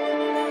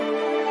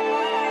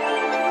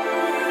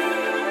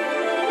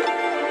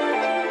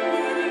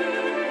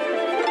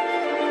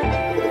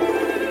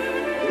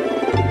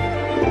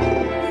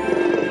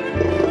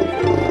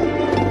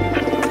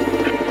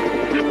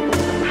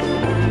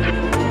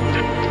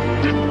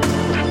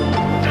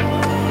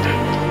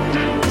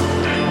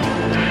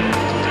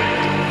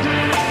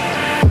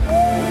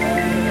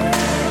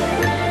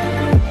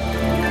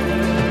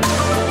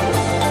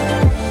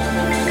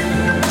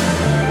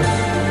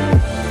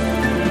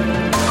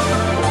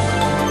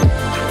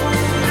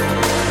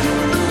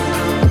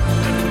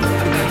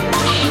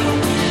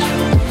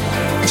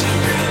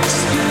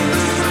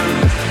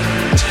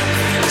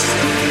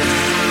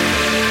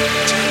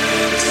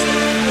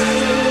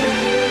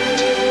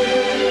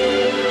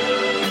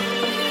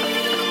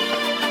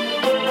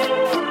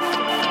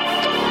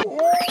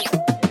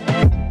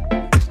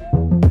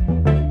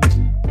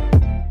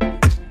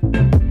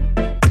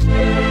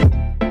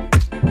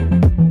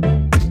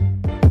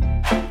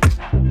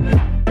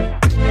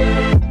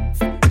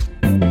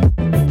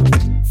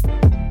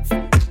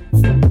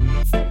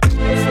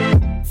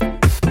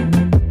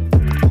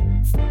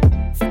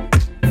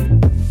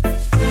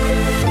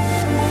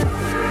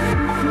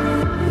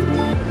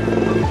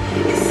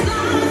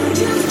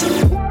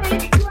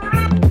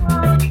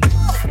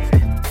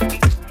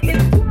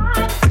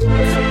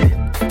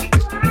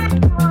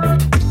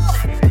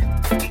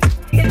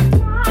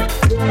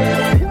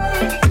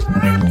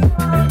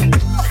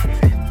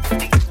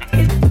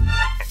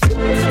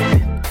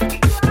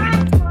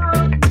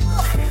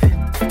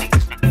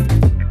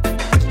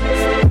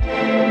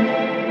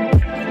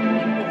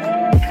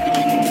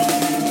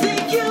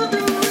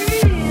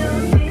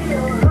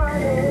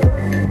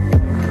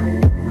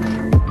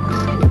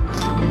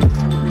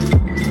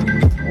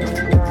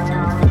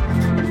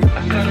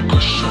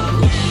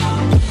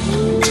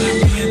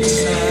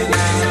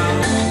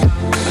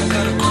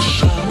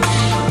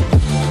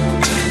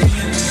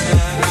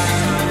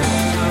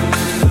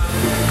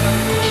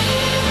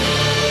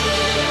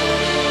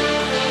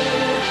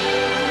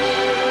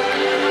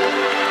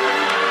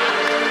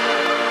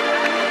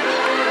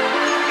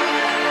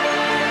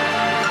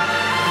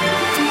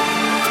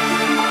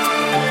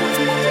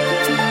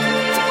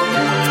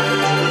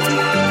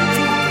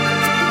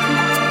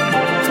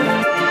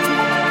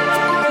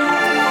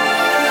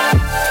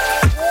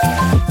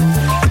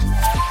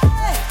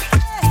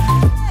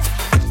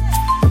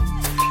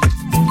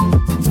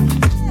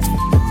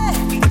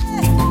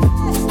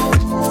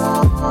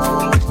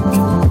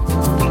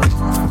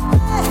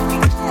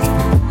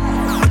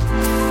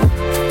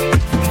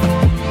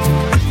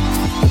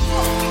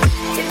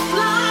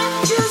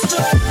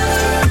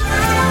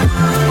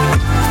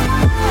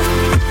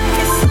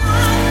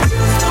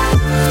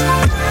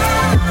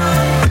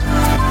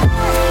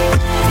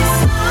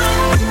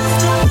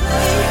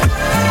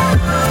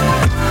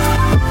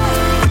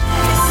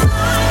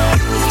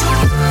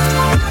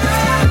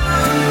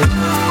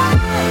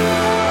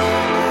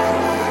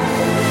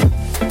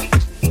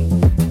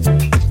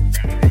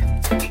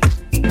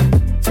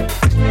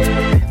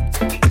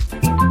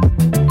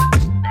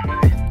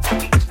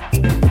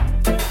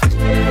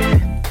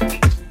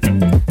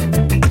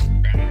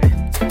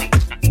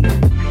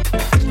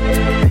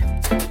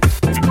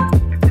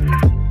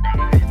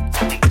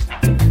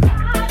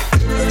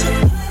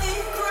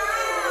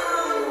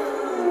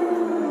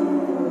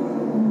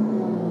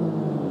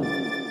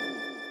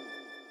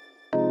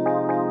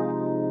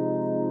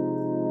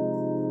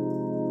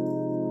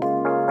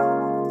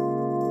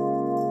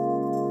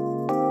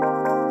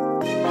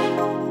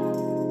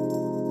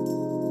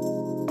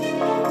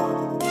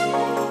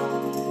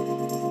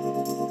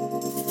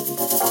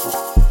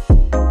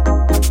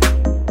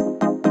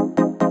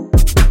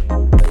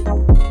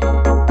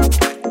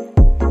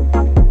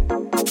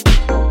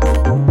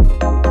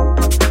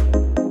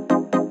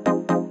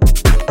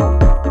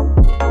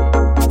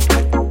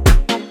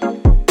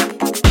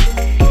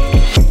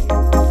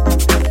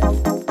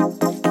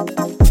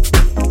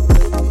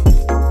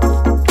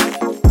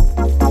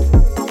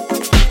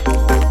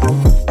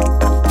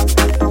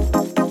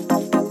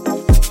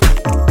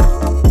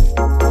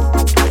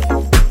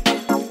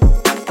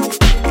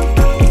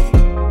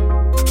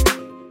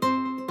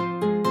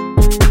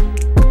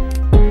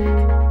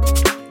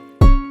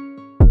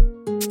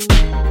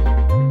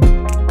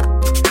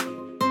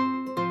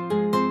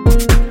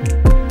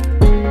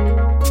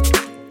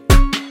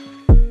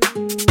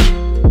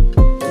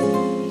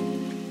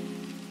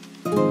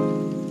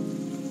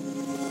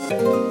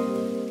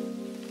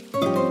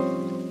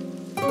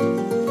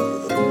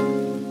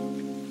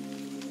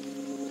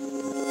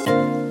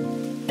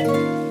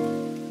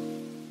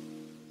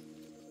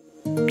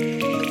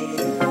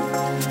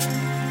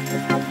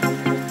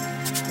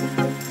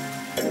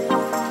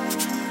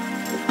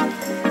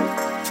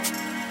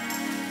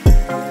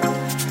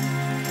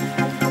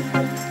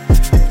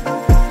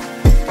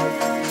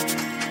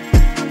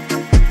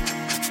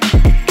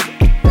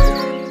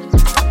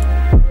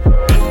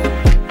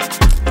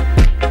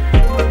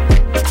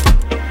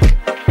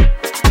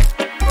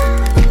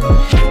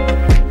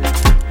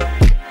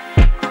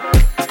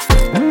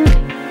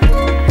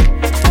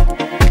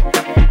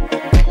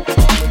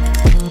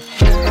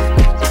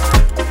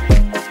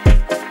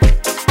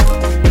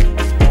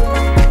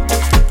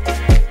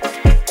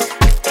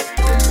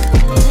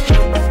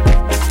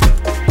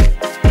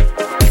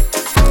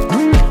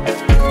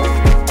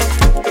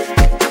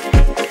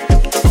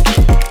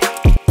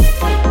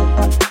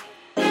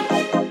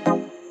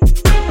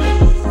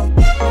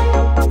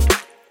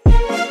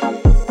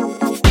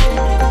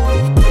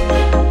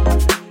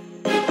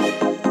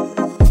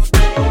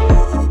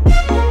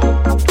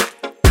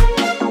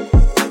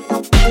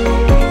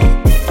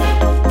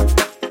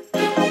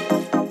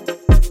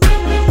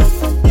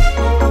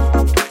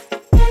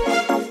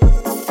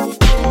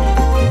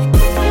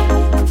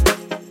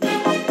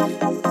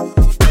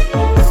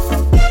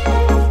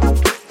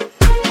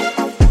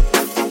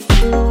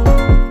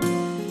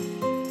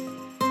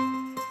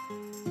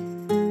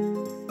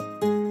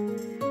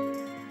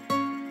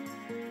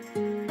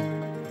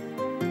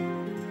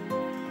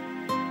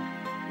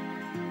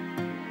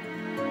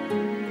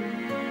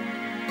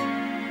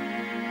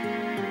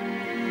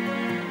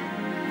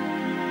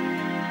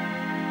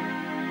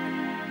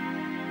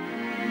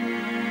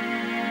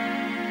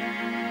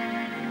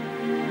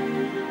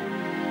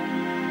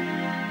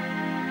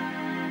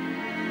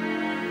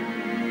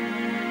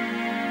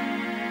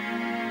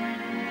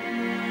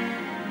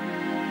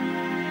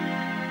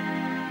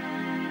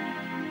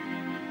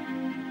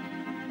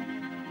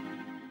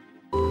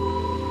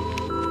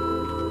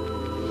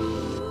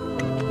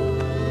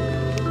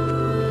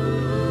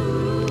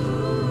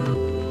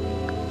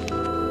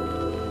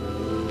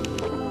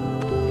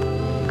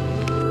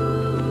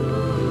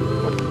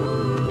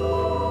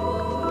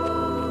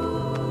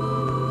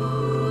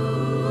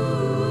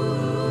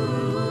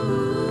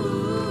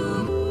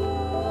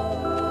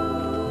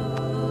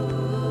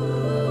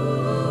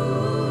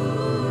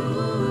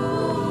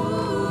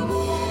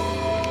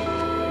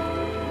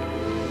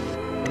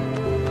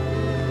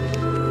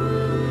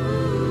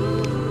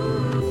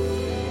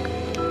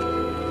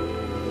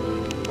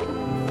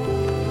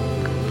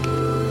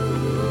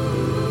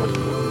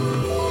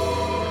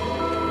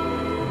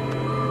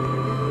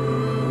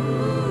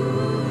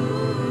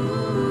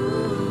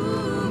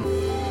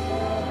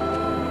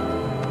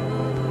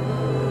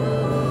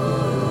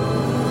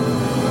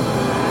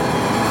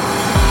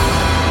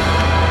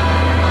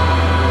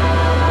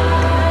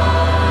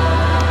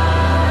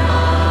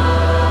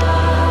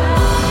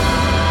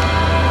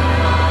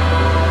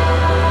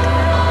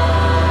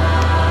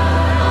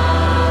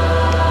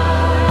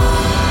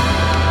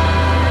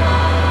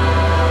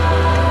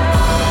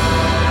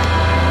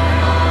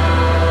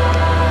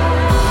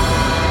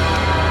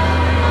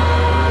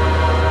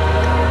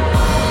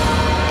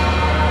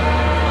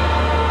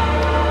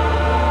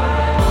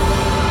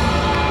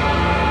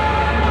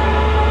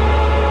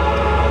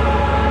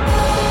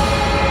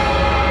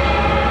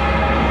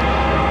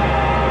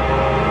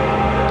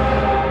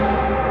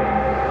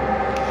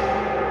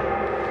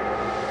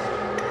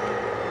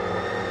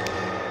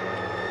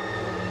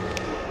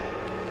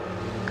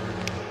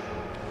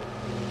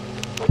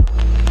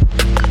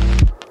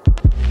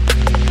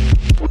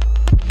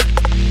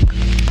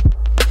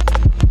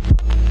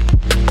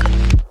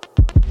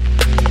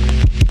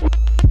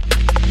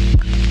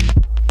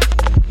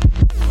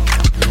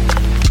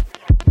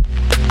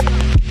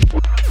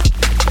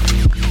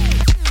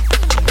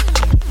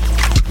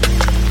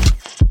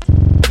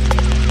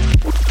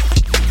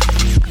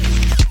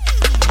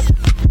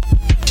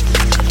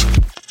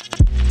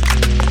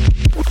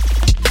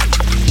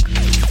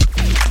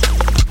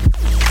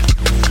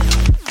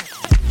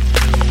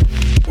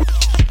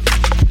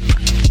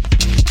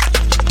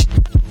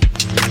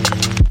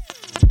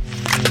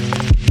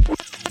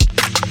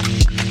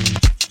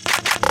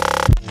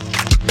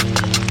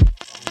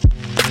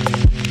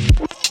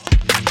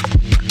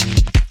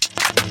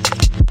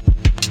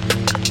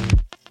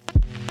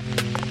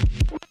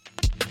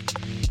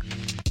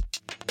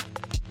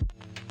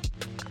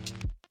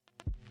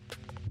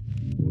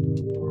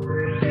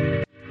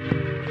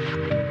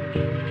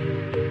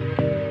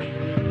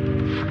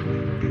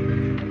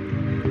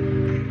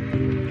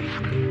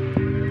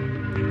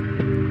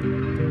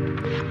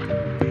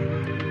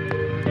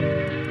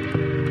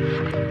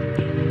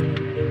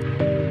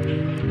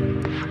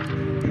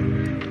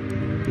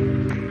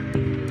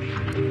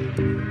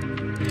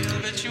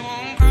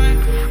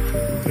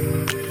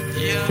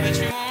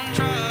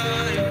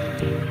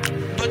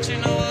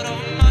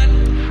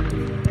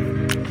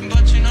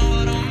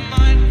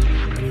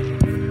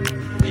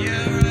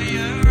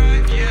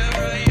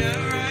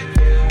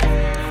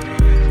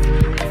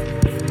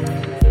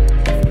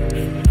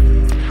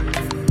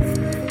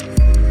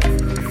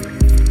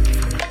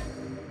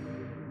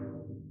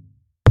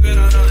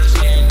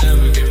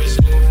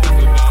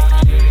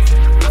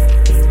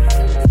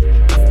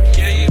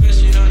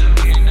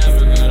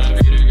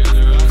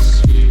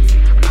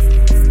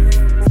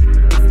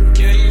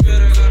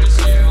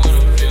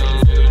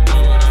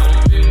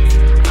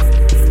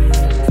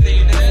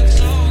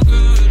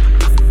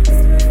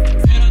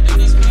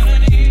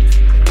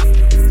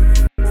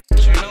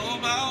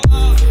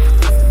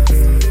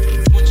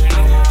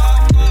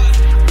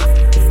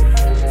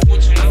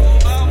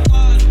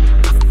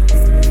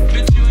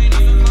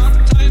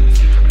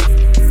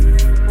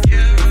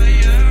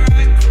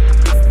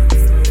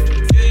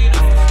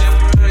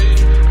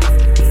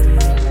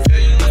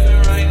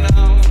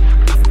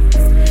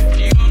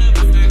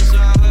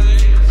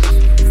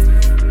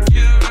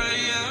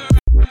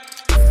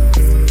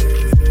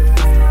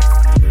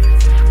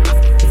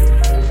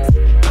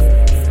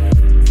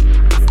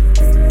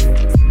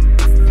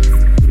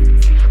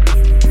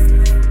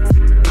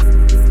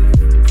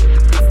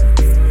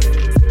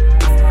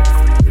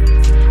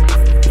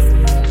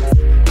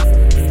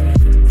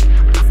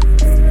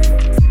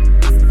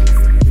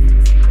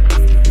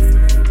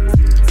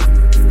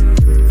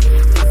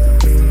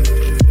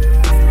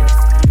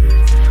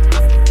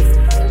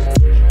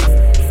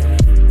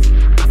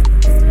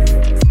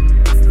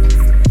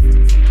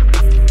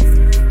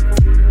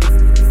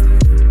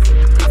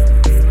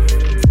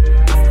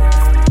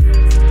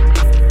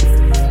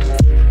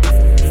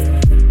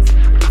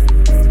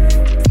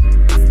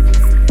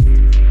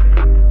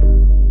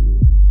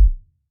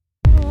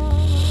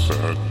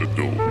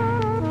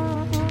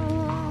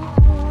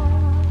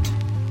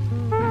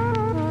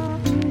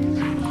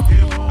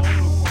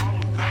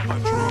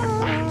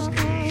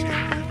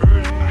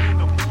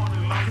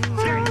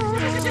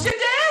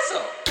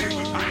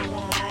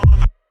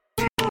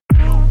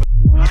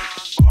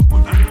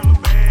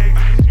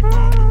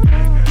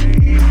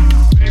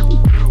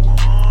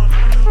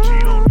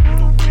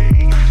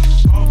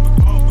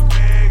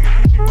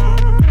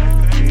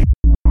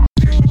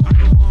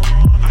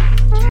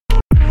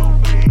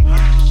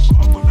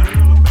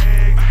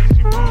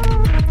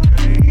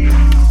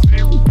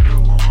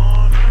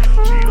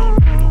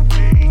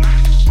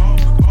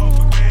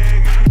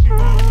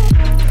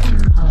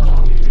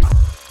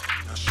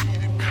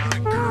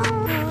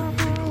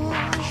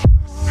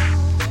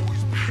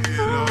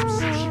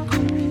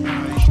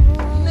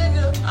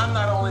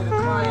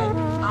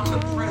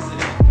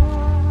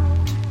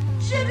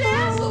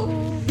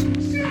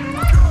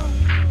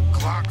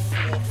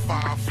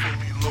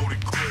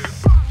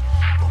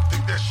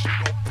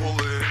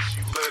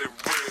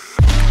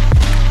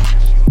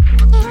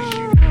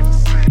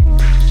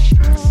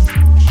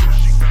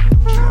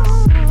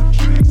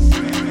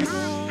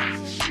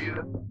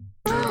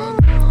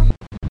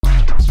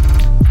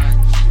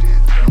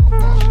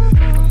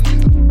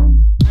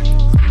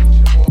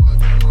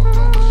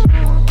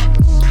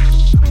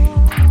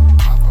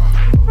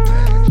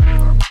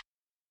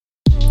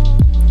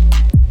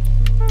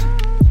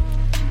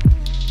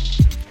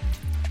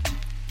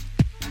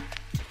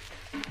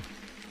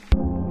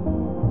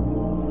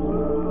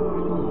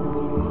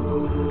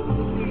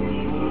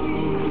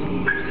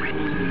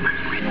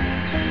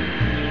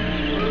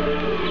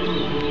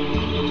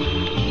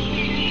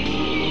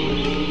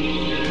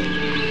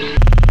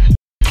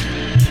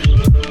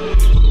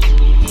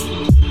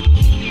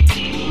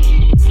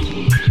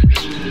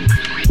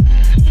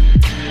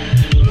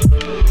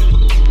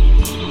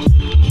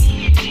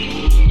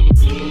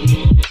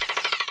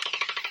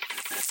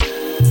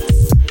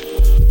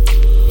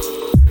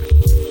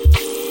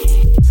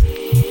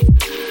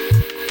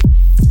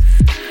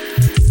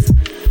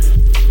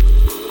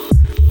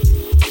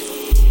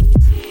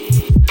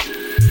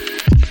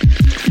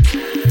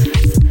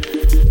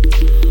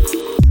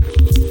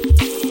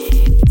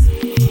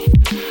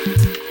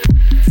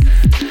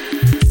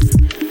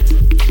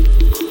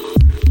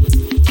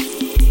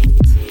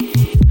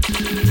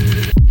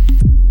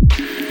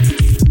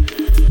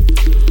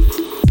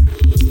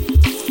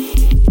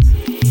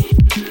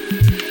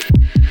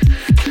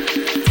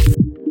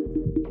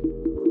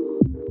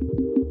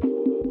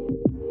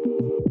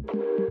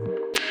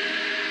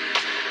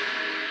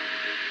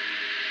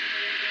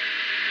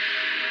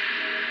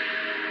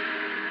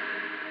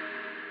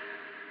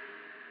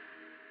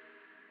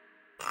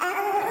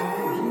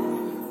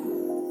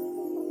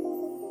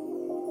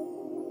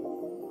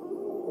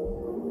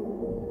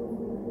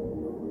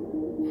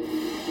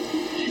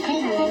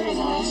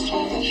 last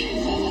time that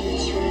she'd been in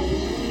this room,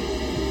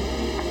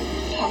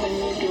 having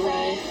moved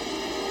away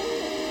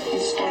and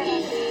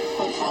started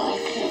what felt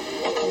like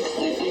a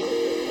completely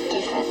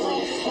different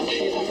life than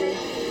she'd ever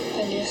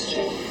been used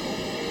to.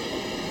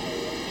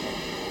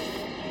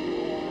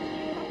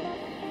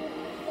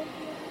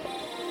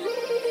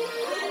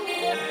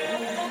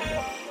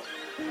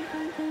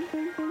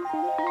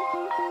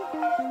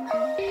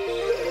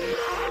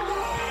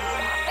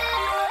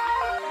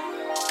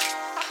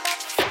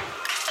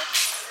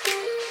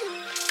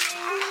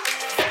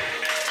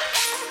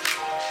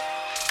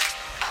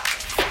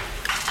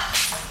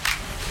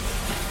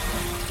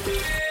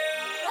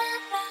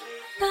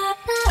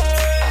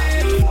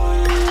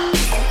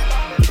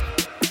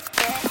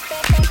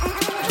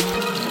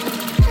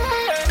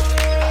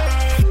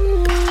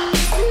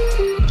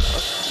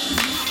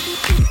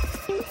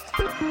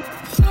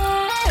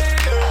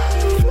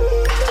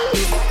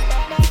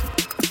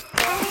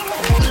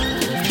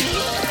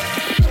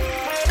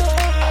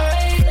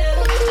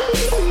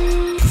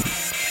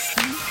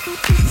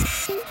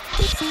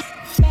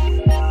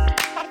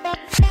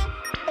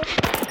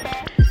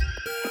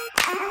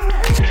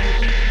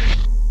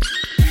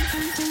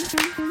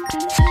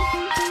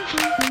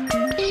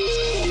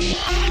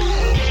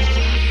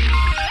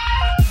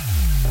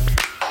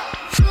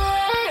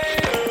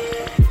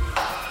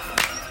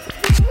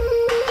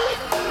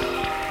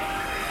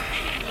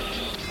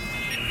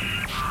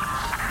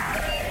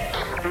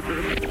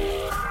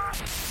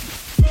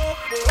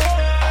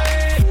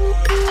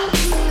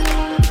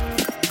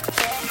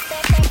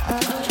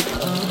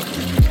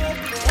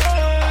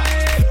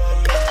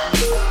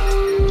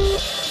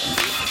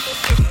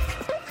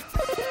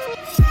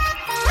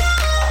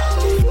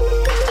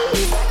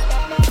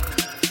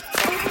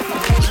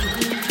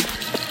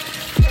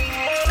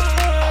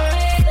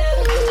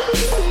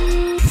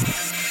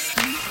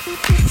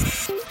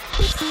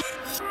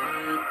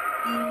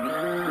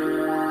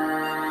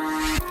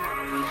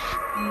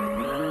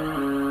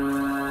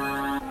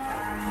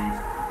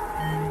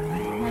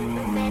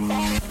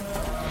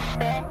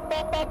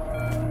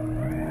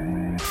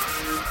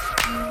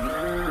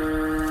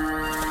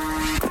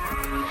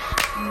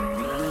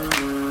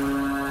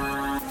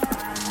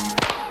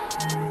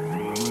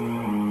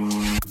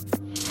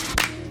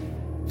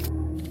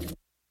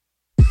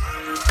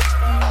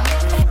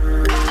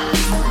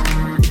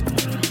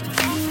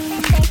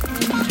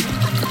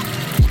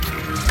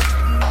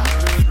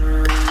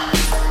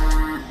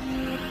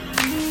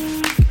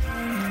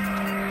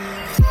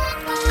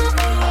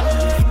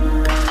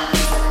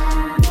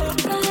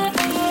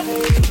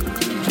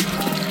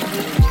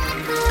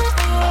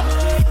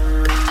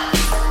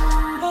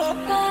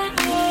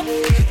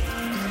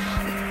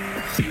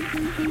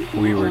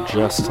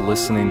 Just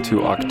listening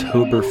to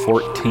October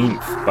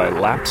 14th by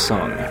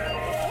Lapsung.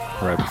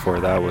 Right before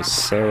that was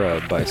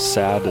Sarah by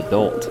Sad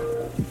Adult.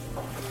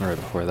 Right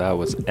before that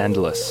was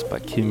Endless by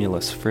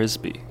Cumulus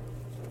Frisbee.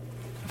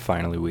 And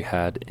finally we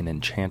had An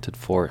Enchanted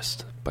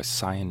Forest by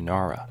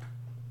Sayonara.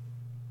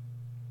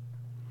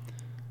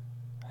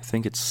 I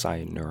think it's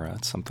Sayonara,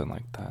 it's something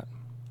like that.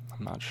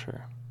 I'm not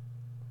sure.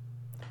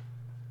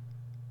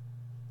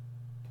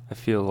 I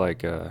feel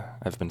like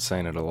I've been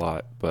saying it a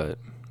lot, but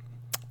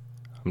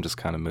I'm just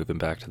kind of moving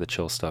back to the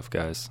chill stuff,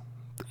 guys.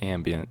 The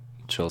ambient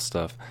chill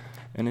stuff.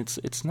 And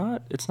it's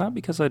not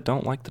because I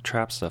don't like the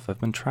trap stuff. I've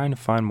been trying to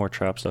find more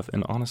trap stuff,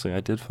 and honestly, I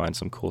did find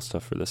some cool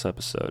stuff for this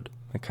episode.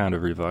 It kind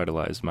of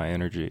revitalized my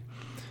energy.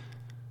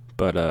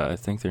 But I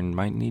think there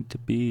might need to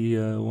be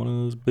one of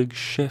those big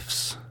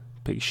shifts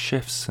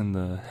in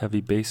the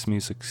heavy bass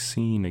music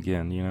scene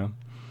again, you know?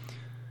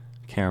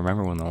 Can't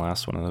remember when the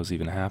last one of those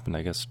even happened.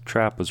 I guess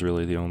trap was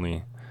really the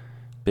only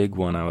big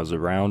one I was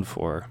around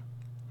for.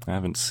 I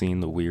haven't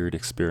seen the weird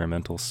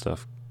experimental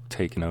stuff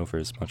taken over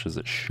as much as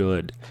it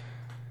should.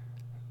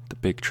 The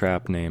big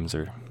trap names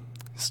are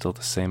still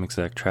the same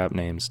exact trap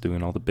names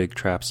doing all the big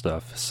trap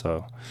stuff,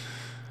 so,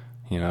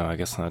 you know, I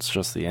guess that's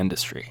just the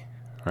industry,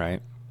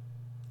 right?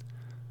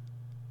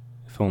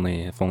 If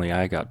only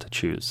I got to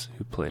choose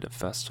who played at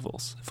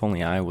festivals. If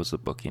only I was a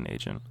booking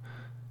agent.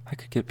 I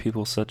could get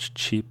people such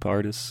cheap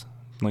artists.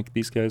 Like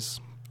these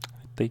guys,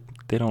 they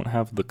don't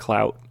have the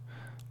clout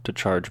to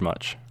charge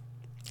much.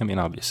 I mean,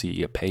 obviously,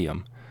 you pay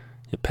them.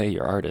 You pay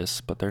your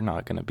artists, but they're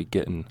not going to be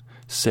getting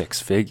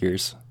 6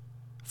 figures,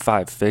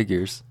 5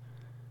 figures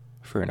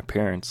for an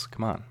appearance.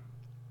 Come on.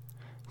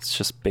 It's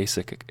just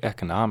basic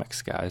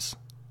economics, guys.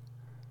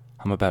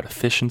 I'm about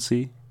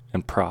efficiency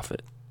and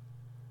profit.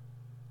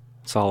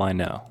 That's all I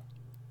know.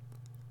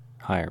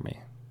 Hire me.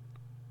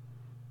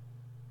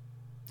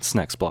 This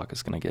next block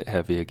is going to get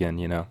heavy again,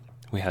 you know.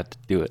 We had to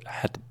do it. I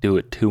had to do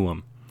it to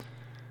them.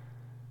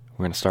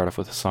 We're going to start off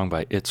with a song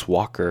by It's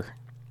Walker.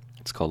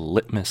 It's called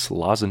Litmus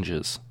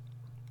Lozenges.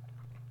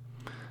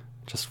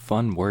 Just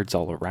fun words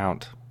all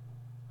around.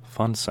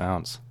 Fun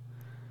sounds.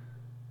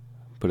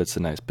 But it's a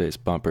nice bass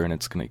bumper, and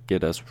it's going to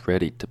get us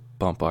ready to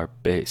bump our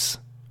bass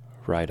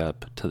right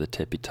up to the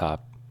tippy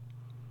top.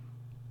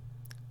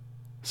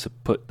 So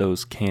put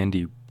those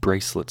candy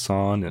bracelets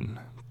on and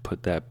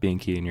put that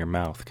binky in your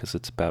mouth because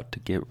it's about to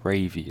get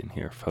ravey in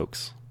here,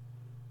 folks.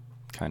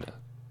 Kinda.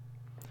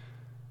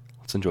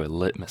 Let's enjoy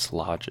Litmus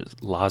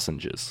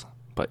Lozenges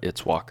by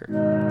It's Walker.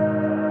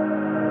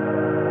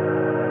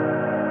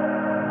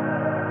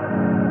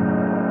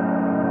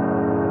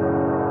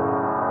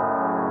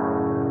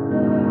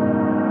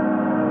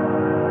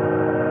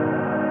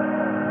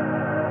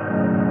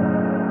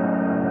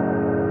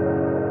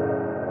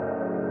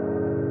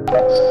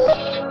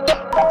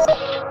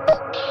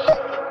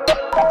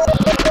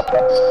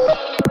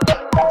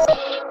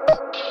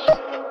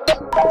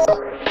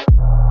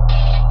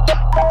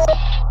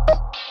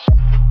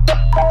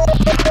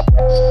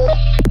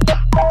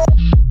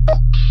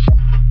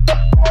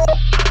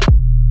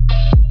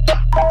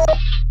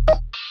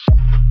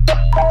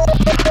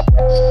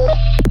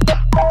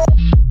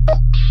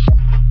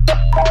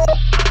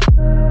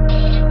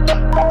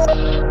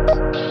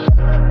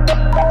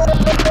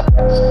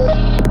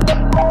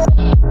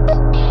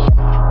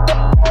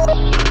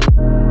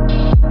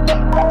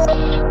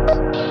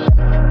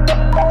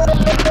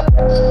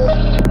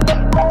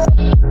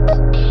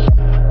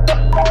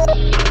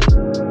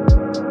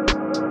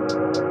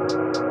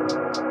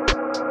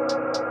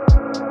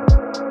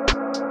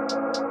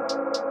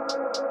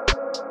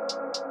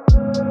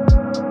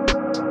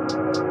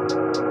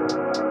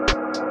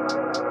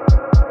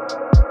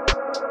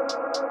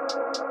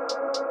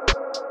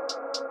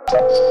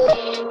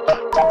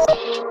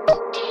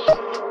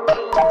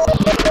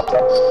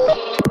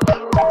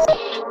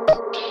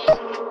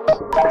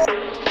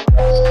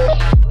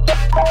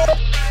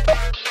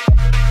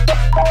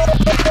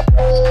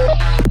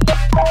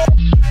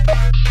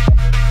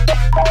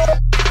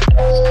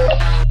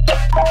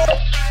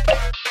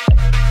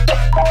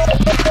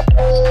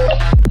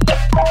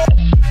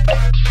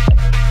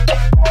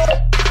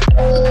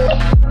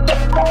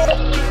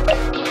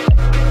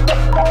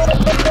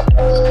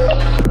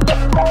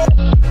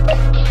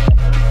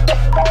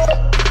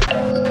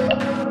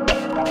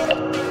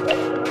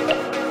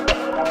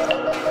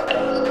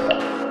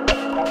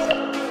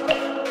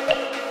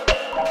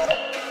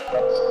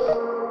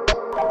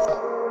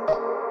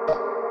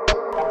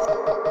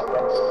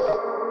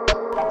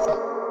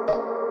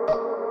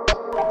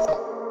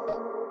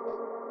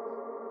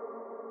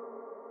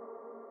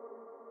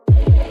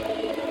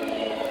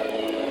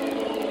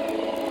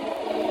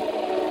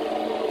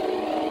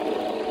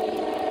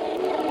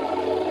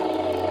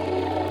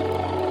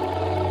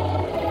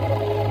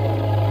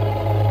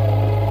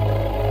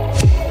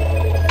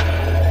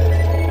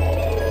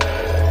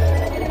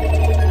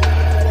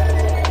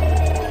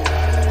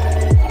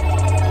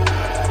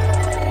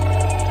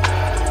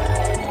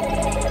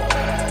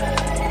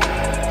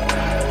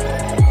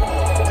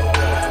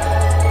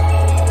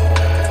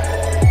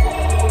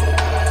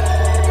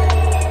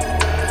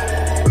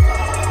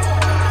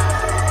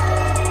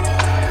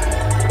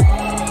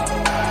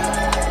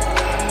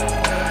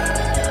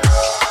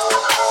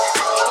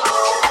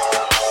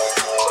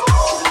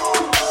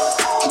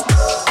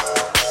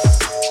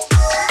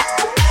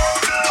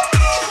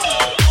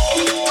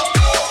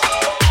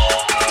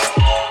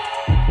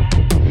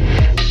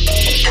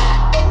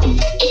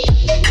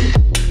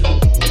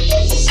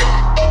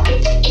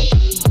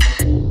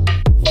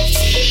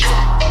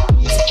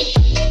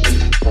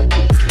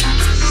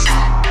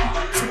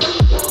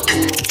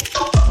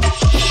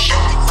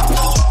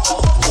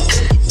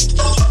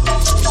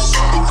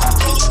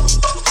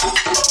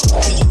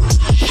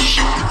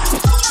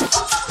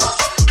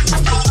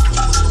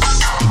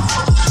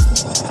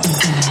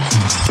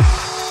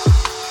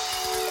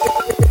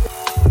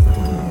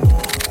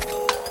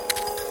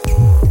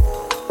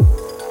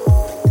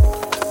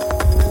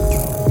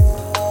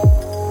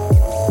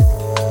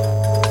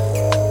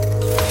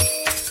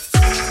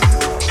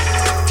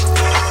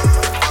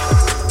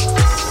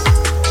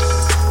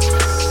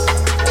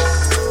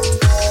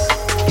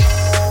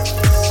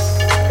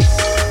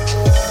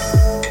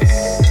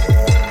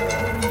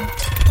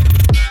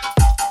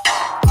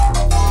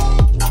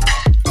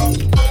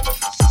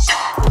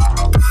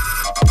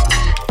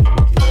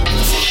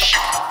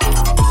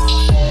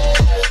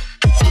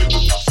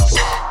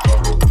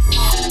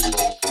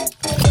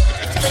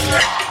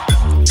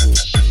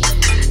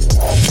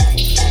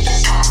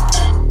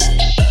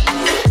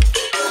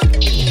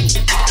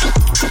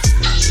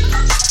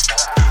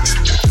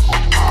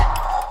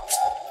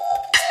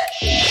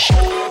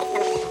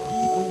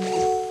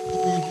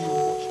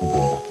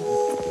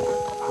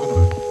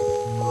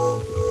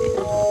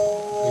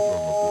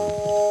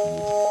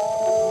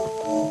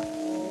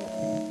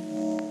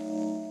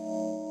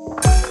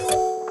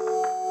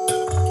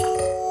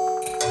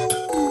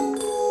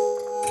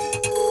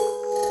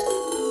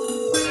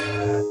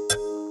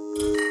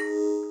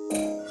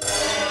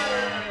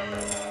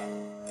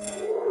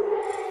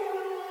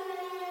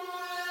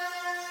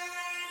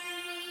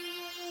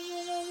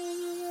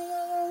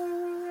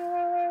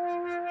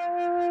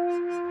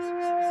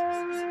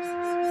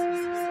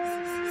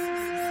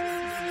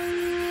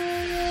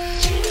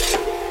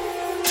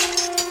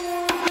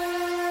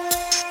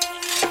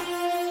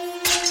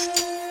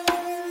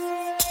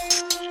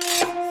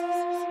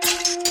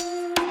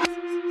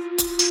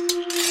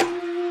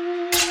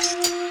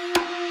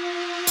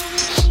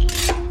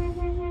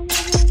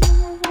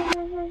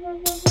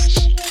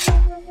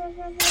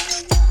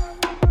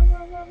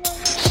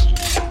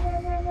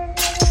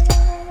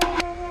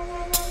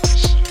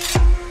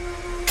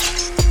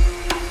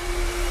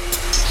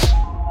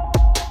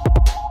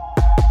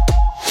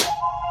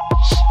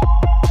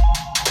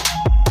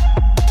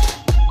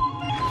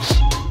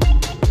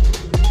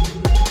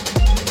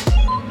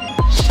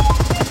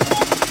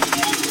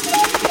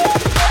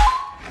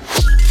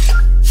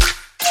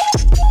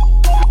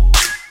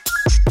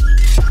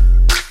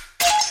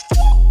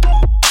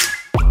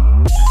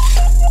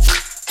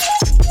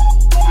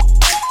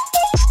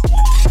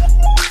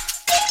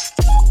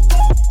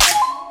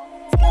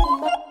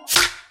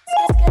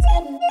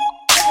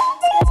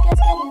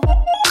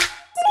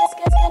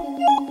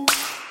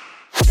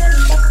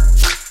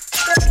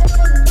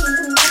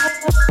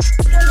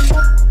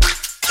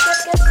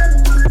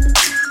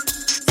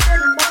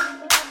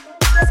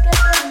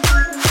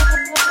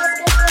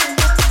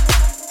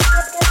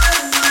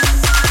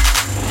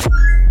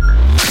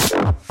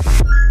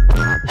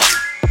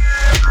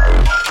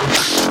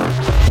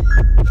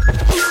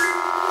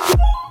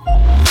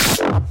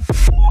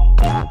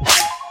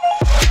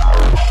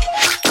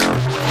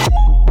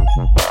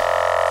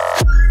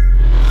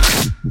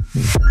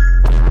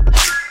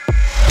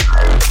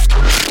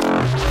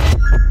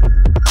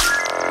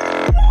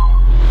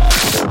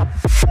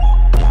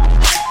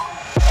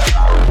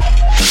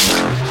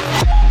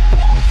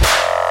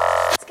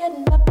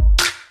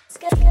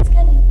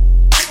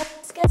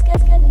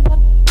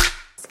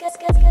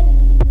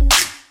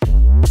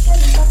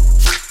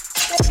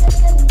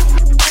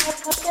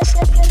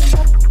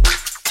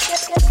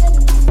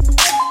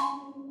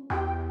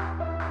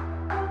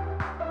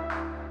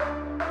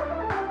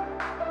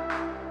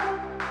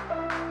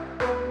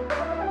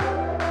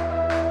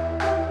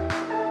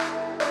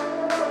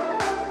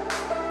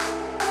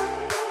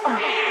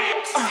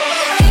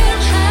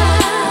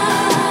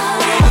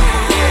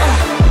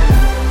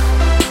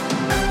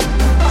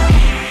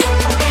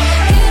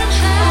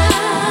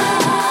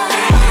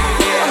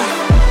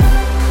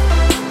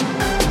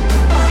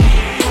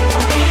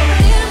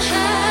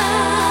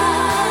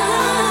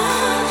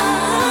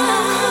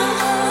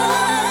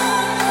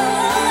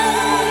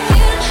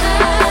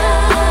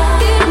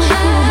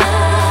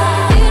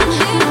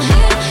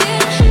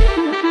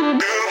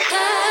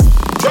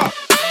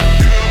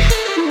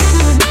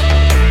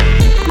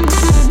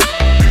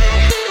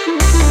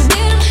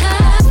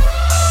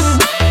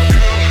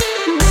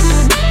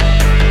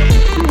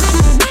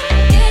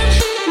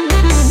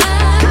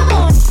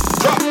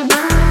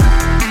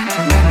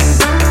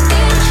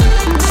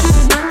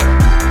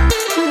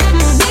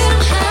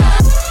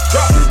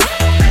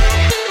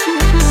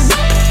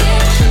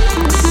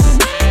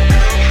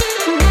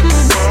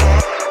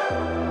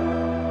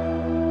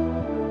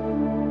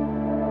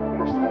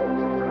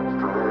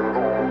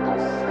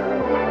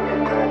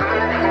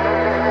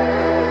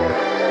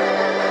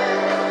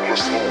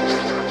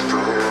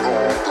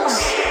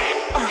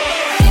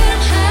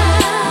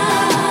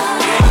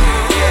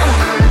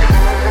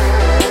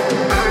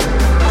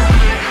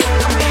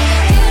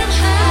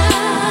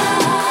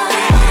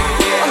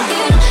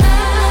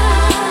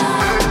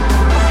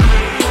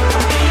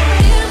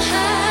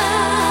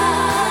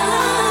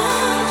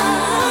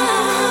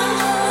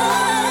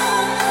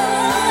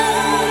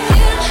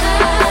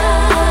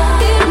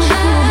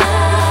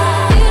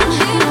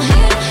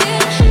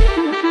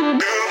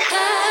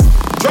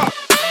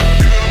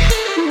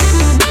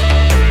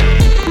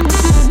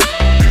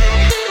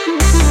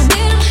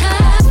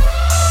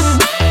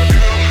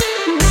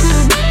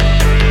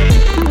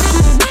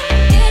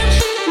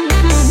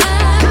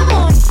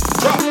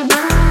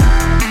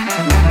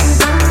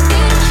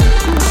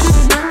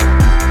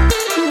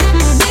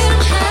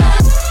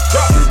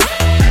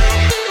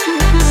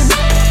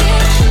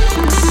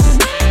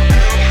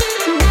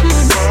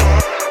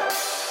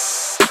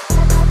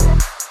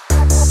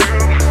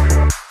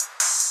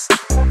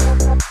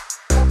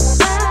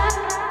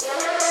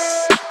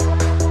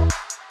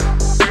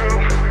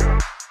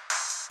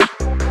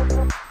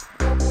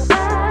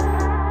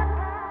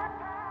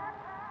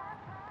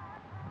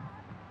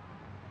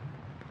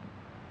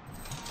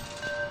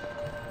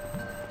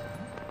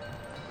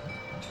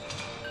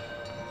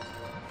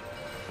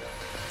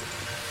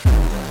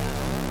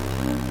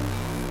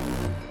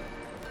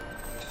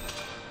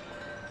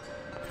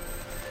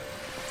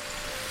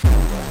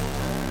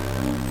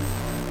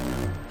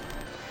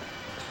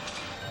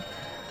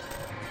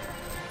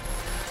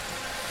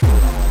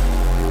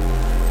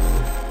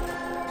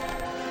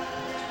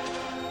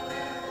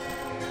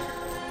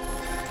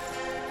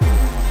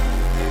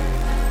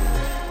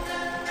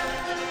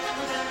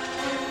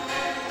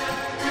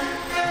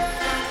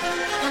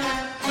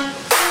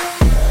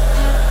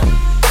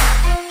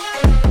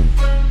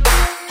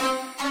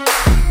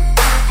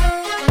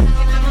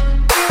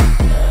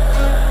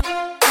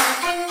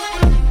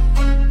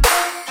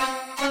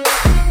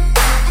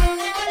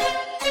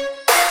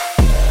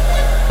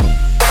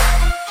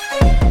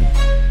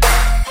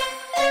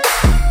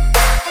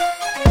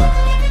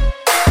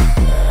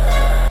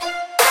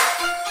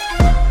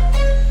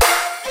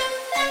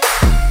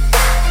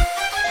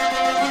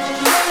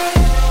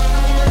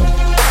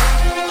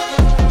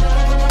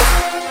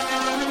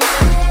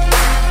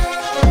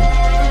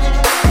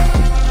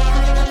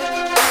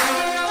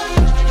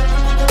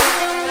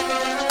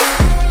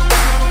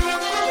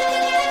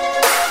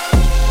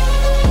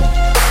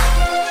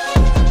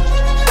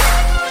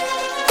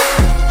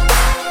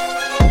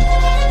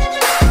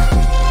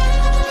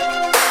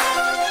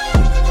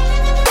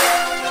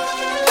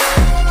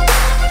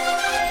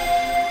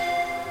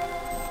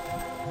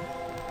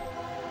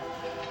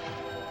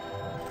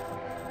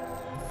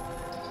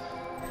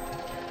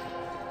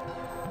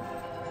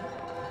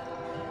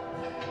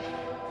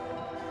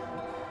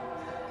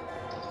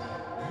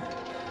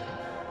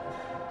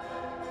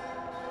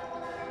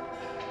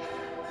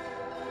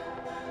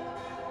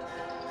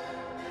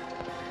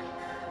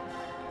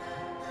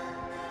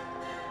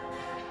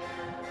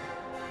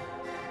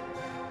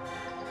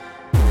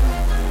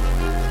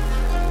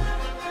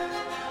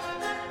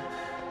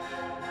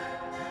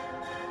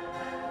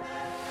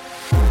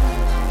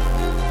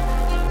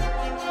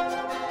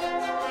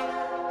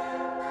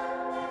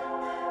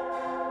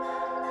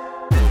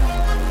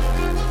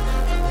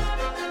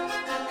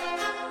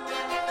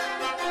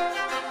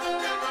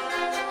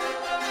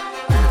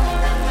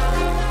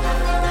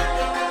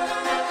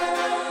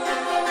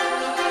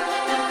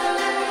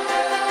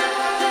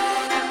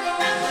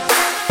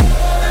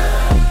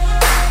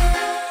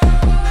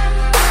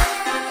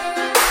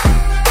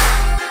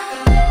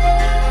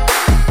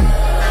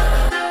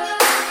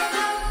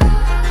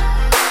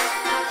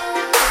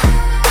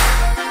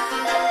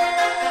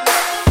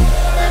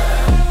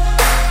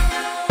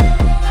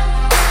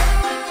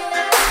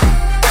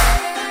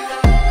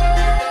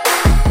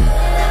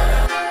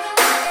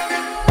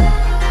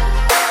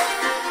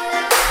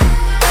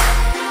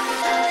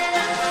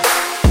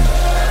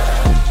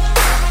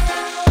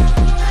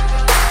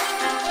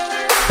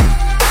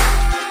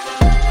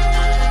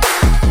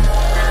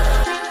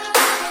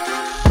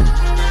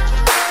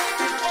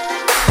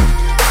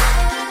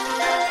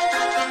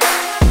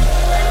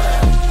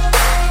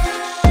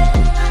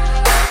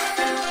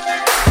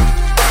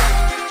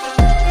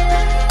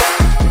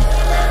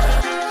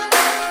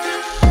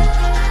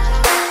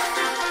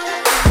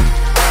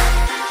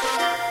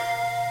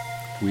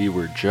 We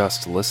were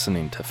just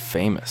listening to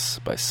Famous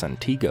by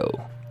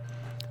Santigo.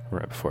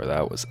 Right before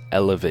that was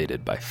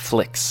Elevated by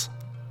Flicks.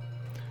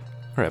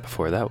 Right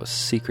before that was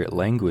Secret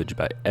Language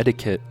by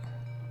Etiquette.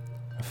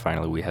 And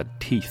finally we had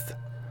Teeth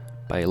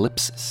by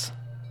Ellipsis.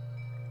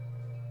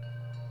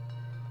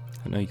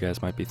 I know you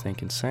guys might be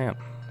thinking, Sam,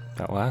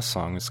 that last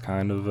song is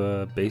kind of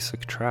a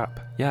basic trap.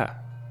 Yeah.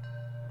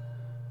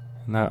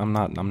 And I'm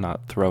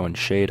not throwing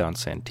shade on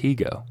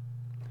Santigo.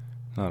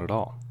 Not at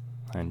all.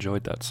 I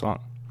enjoyed that song.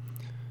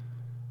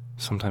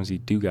 Sometimes you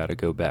do gotta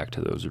go back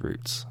to those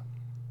roots.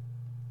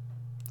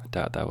 I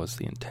doubt that was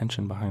the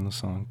intention behind the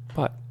song,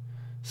 but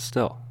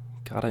still,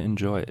 gotta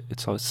enjoy it.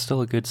 It's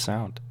still a good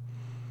sound.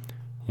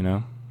 You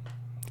know?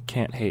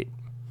 Can't hate.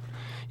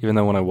 Even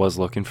though when I was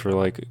looking for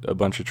like a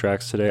bunch of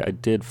tracks today, I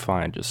did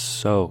find just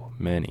so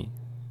many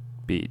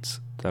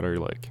beats that are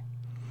like,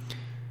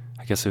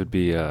 I guess it would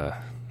be,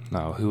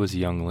 who was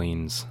Young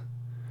Lean's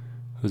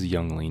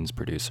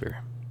producer?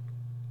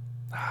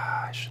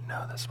 I should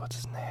know this. What's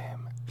his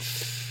name?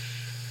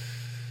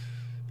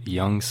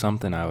 Young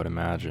something, I would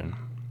imagine.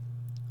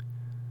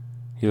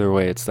 Either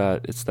way, it's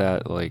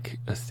that like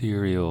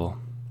ethereal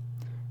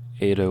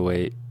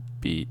 808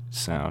 beat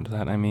sound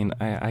that, I mean,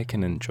 I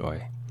can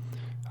enjoy.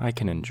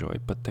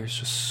 But there's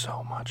just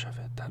so much of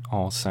it that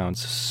all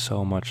sounds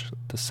so much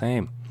the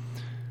same.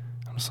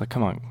 I'm just like,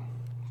 come on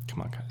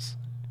guys.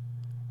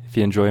 If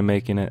you enjoy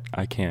making it,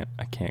 I can't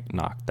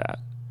knock that.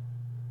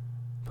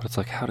 But it's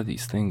like, how do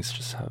these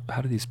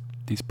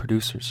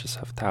producers just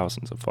have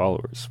thousands of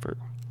followers for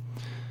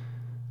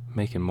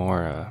making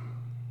more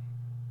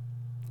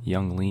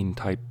Young Lean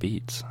type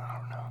beats?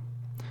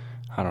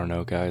 I don't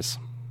know, guys.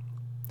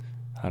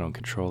 I don't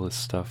control this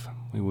stuff.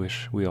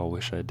 We all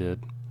wish I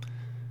did.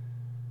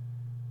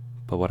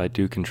 But what I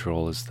do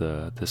control is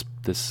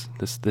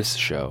this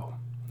show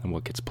and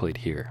what gets played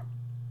here.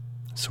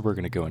 So we're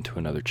gonna go into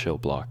another chill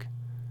block.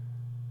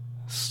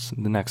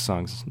 The next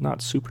song's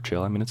not super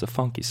chill. I mean, it's a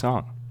funky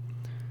song,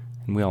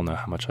 and we all know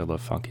how much I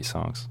love funky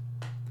songs.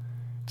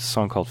 It's a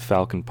song called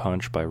Falcon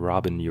Punch by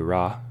Robin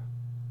Ura,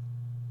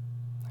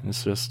 and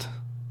it's just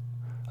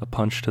a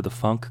punch to the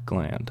funk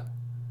gland.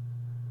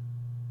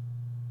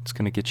 It's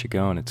gonna get you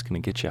going. It's gonna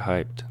get you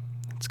hyped.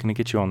 It's gonna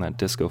get you on that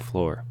disco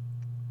floor,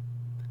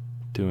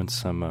 doing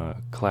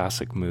some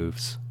classic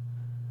moves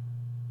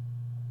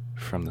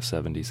from the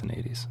 70s and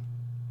 80s.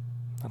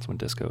 That's when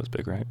disco was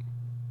big, right?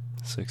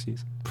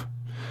 60s?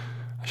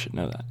 I should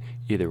know that.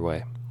 Either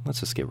way, let's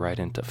just get right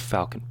into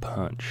Falcon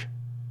Punch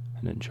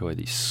and enjoy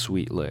these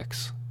sweet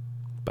licks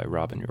by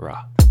Robin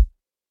Ura.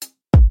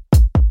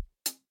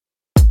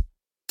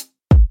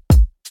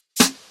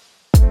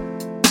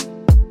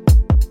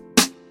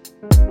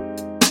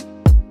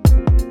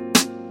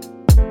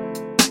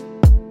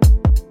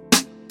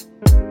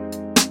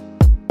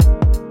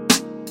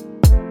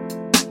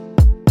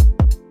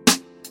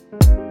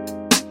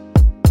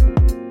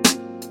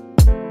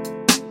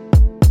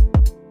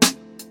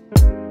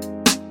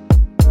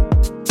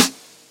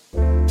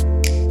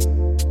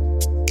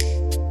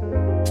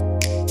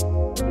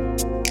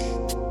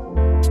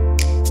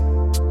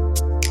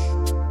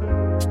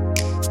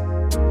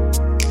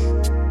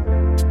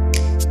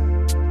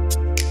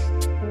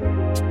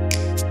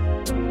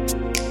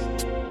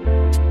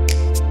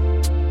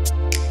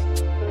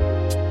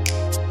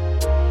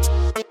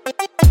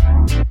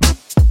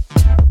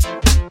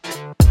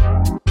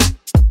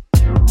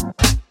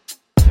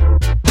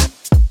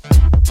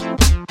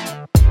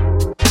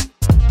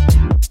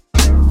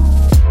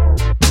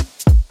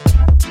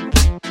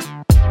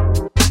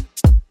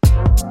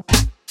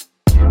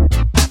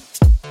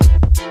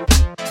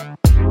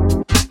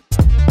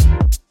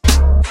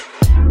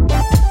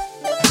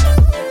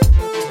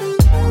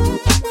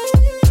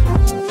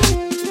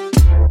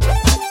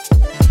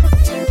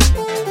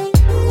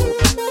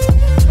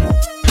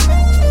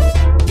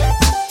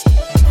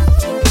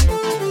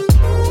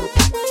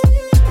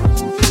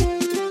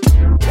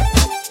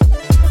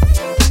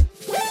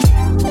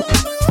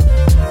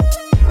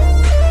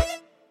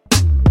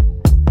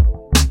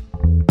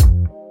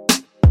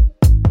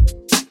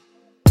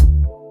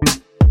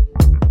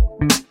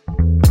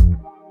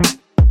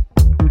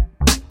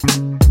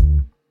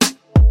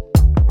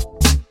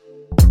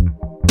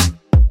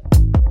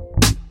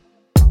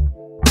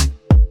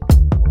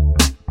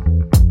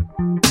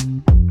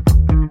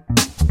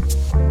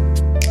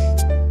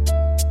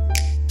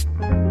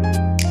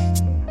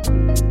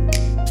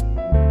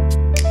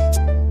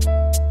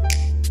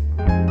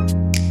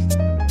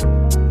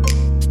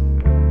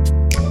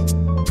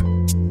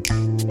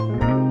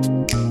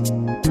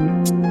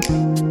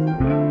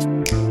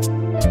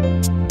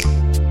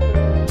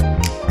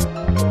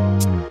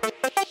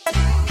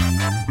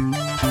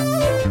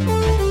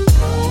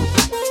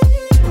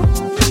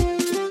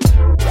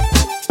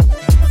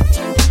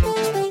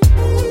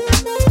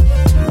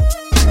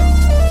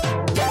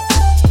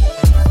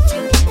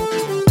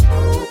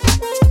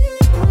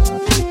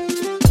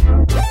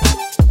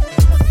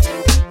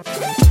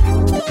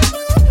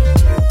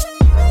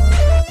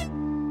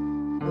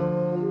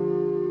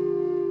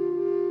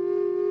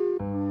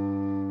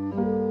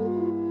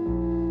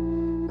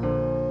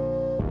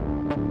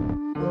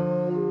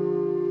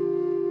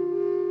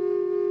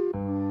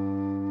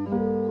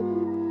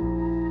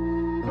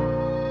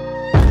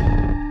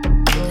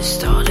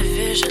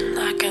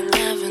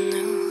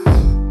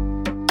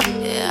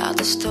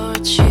 lost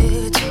towards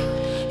you too.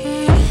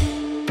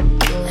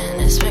 And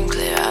it's been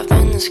clear I've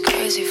been this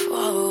crazy for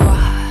a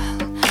while,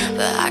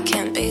 but I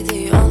can't be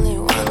the only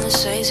one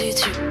that's lazy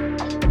too.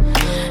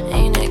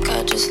 Ain't it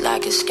cut just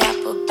like a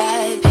scalpel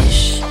bad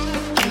bitch?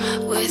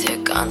 With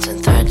your guns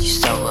and thread you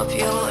sew up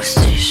your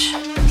stitch.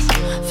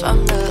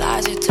 From the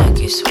lies you took,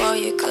 you swore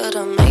you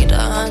could've made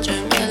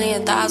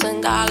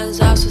 $100,000,000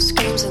 off of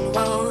screams and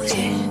woes,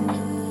 yeah.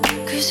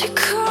 Cause your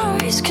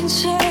chorus can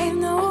save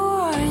no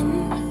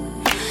one.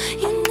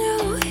 You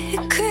know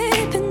it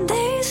creeping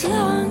these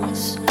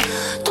lungs.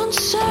 Don't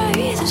say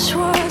this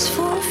was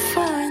for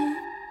fun,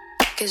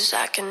 cause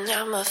I can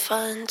have my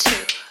fun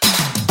too.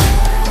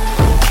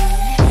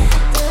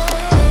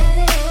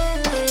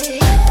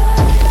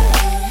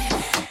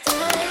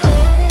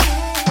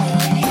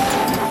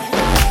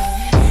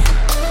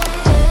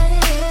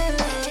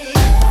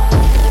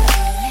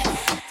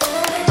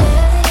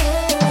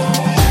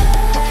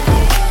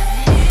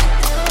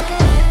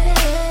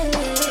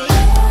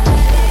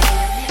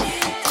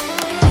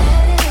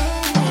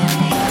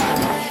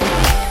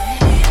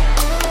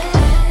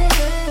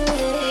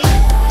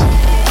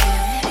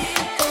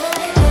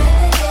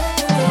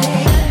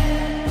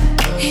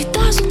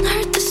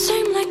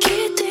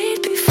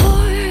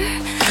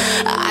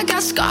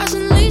 Scars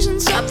and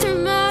lesions up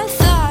through my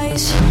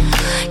thighs.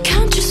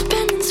 Count your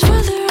spendings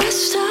for the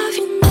rest of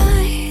your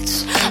nights.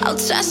 I'll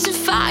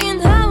testify in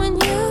how when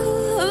you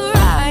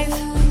arrive.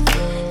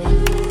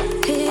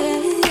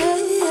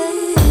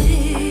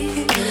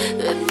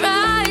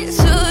 Right,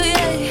 so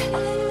yeah.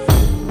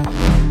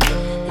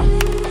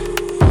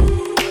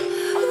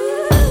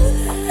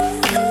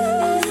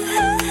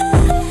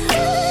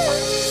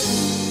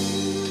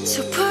 So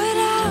put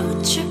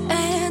out your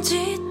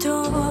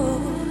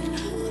antidote.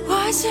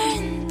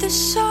 Wasn't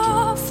this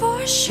all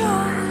for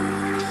sure?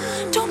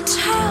 Don't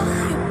tell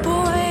your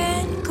boy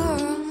and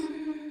girl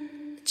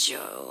that you're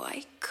a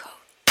white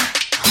coat.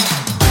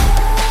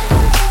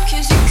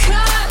 Cause your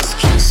cause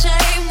can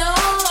save no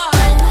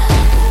one.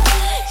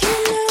 You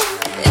know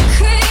they're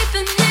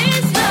creeping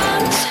these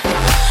lungs.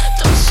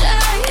 Don't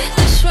say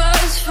this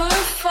was for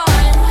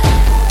fun.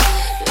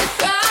 It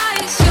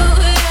rides your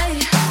way.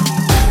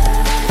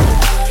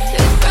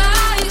 It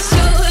rides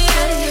your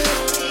way.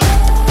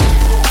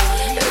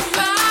 It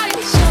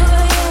rides your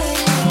way.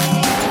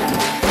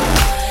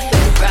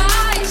 It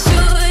rides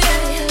your way.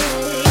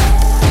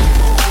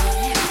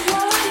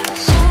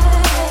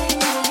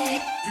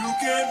 You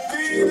can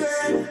feel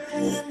it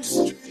in the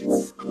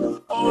streets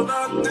on a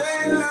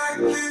day like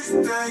this.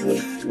 That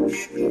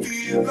it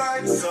feel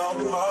like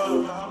summer.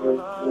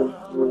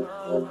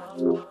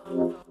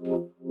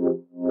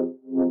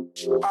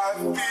 I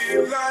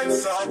feel like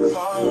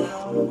summer.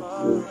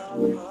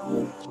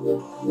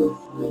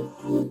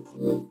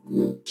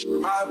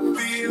 I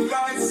feel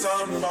like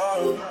summer.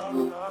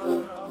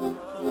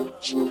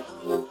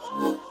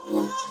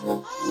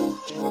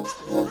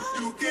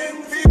 You can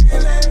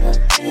feel it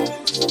in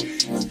the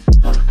streets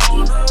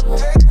on a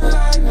day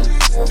like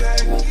this.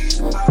 That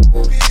I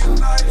feel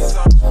like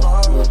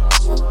summer.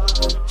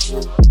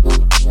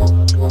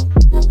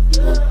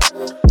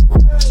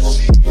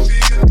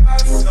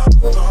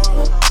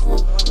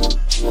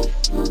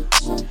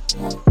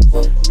 She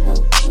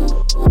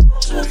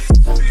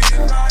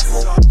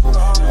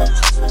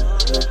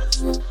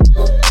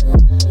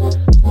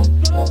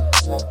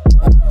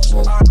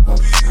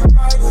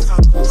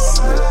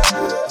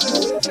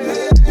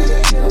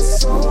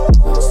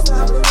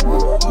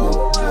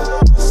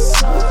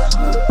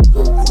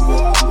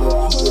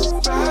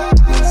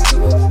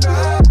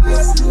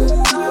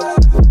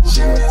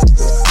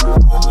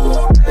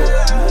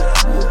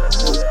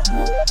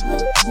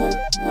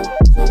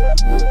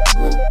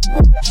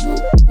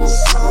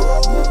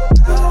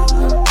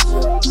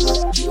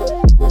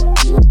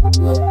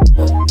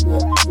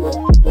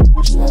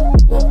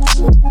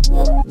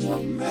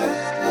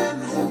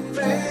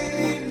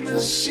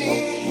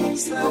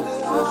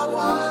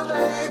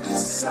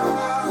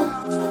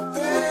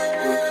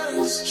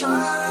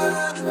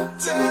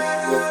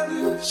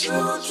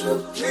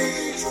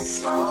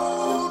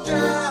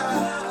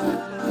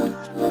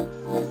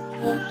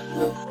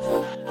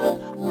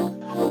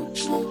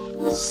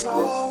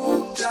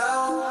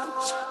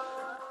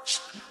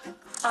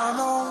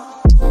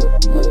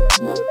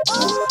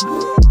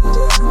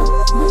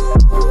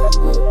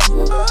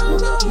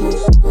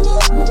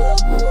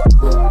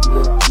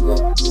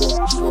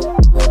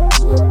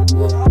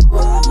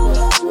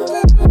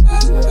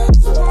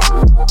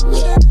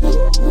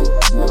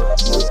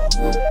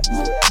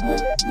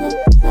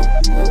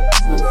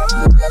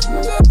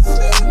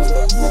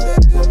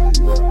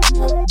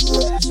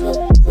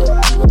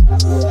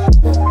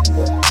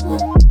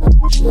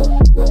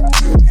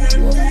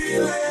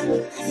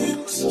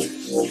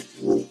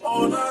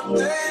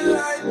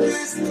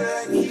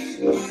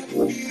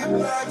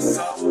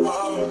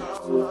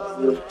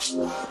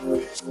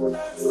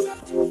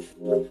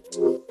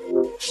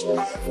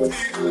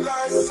feel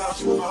like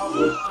summer.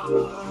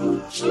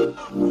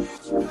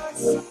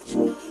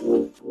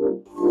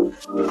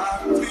 I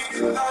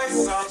feel like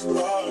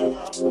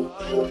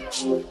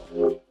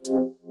summer.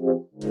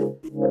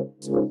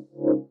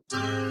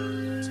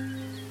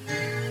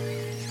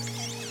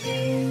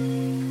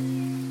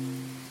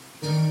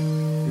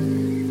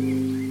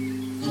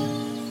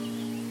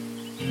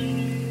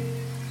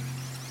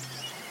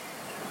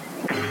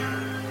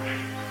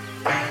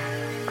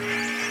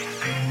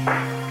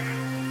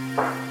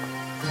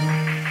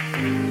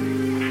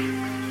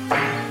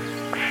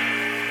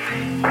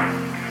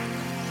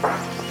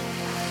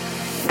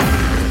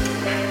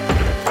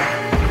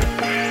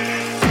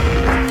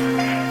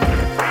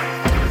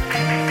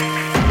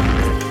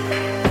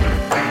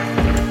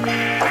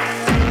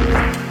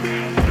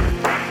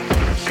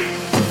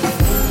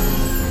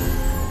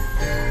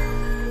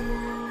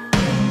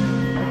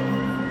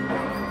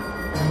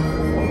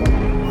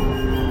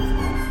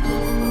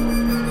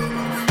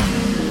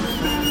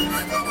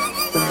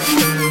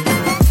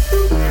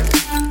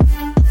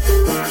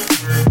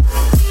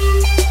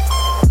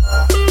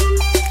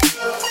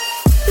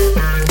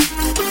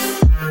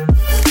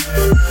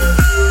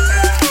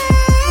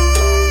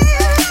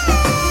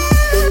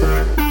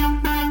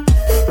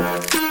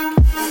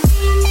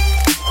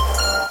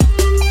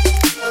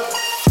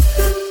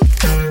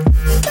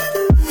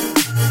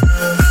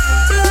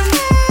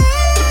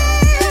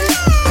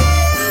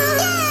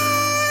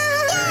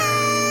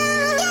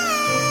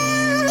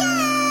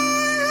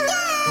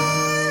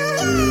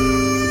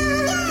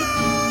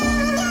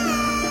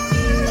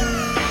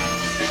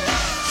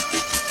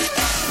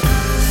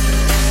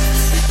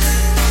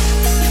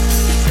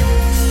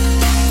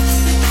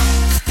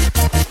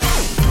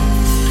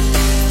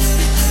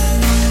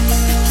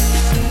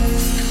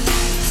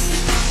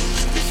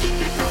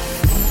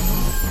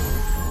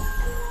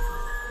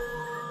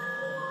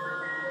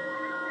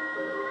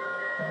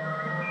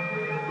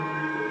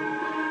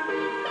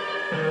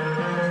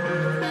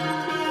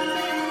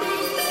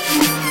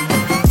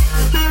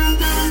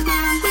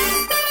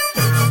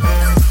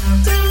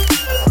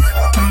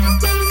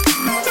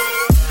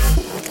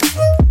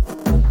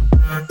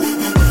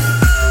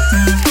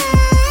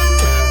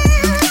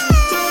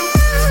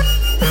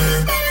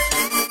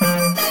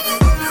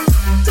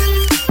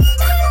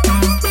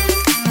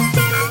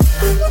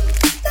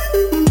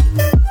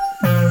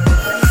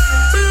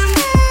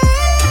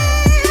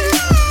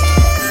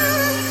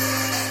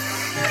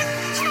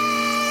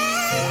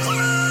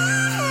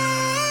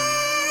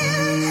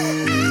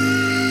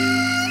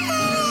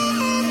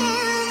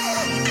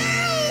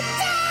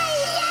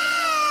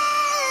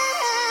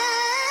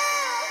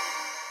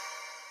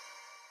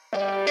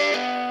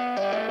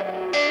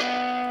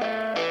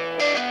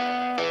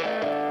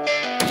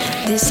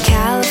 This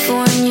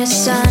California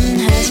sun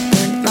has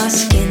burnt my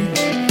skin.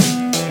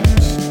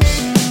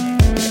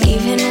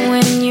 Even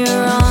when you're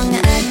wrong,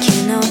 I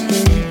cannot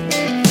win.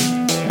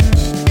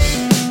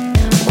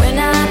 When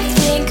I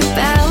think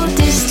about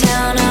this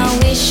town, I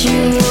wish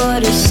you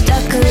would have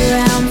stuck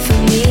around for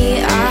me.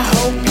 I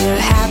hope you're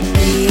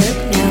happier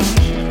now.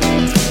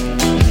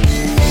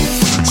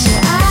 So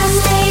I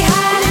stay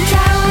high to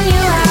drown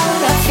you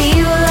out. I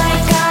feel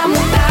like I'm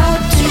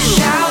about to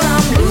shout.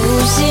 I'm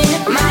losing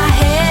my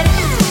head.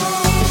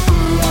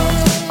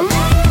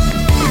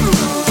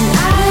 And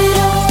I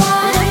don't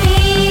wanna be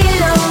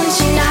alone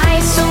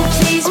tonight, so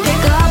please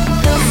pick up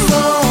the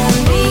phone,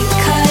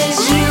 because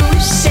you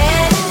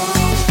said,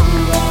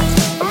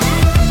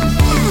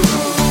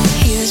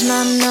 here's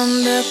my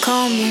number,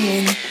 call me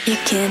when you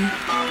can.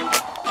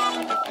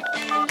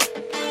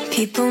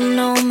 People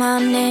know my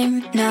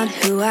name, not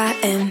who I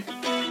am.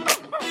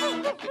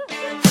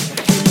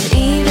 And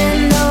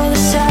even though the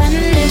sun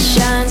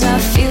shines, I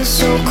feel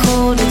so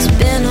cold. It's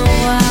been a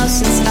while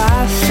since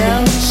I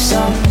felt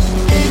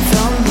something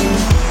from you.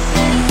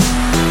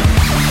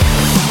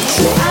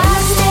 So I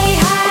stay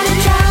high to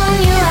drown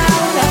you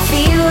out. I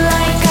feel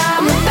like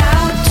I'm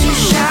about to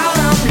shout.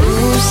 I'm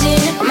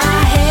losing my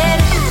head.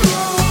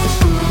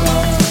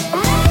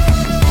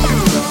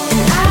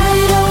 And I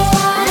don't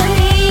wanna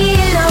be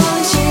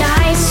alone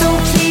tonight, so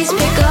please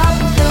pick up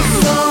the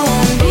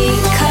phone,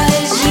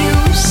 because you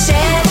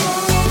said,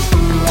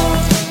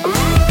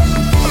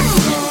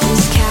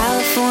 this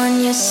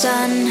California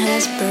sun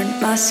has burnt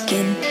my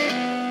skin.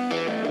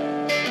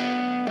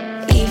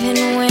 Even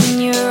when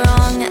you're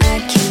wrong, I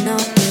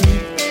cannot win.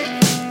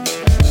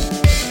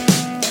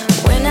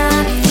 When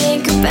I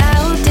think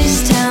about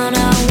this town, I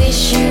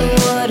wish you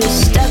would have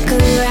stuck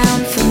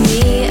around for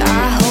me. I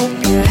hope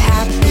you're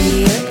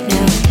happier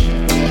now.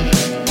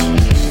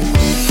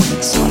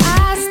 So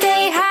I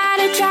stay high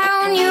to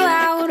drown you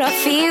out. I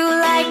feel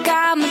like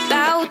I'm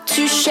about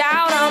to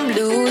shout. I'm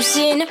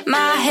losing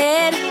my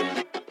head.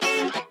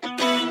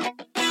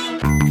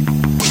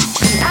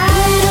 I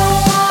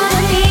don't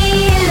wanna be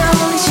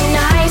alone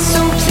tonight,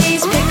 so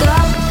please pick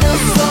up the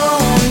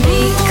phone,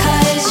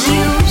 because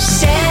you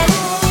said,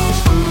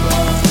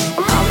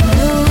 I'm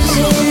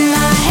losing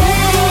my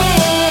head.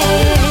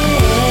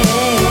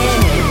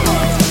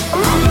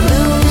 I'm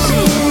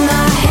losing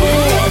my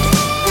head.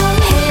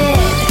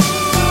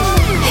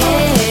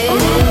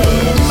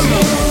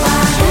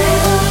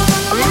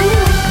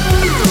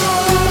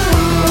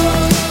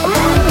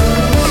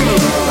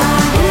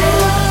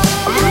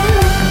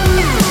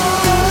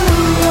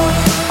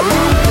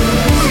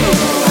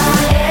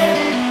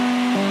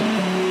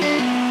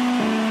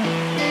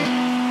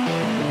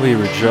 We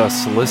were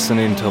just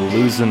listening to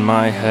Losing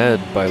My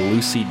Head by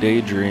Lucy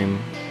Daydream.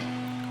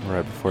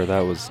 Right before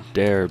that was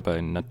Dare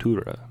by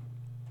Natura.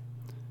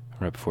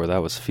 Right before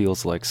that was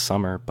Feels Like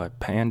Summer by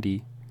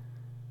Pandy.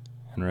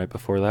 And right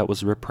before that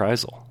was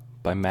Reprisal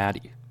by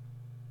Maddie.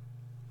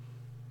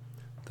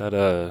 That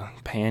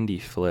Pandy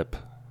flip,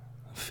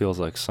 Feels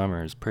Like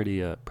Summer, is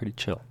pretty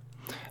chill.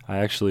 I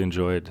actually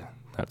enjoyed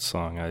that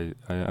song.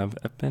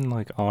 I've been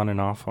like on and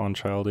off on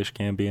Childish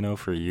Gambino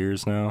for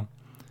years now.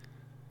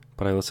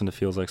 But I listened to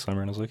Feels Like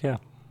Summer and I was like, yeah,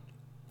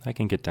 I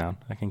can get down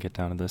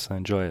to this. I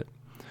enjoy it.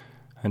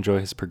 I enjoy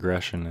his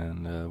progression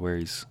and where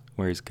he's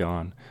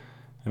gone.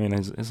 I mean,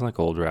 his like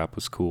old rap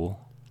was cool.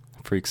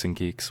 Freaks and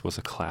Geeks was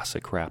a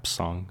classic rap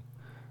song.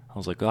 I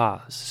was like,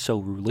 this is so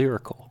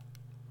lyrical.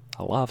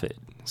 I love it.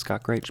 It's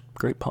got great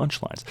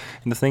punchlines.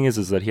 And the thing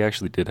is that he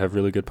actually did have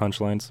really good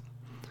punchlines.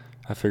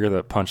 I figure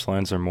that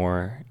punchlines are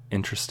more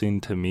interesting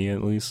to me,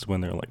 at least,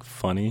 when they're like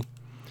funny.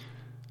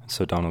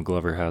 So Donald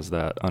Glover has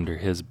that under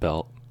his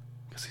belt,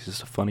 because he's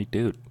just a funny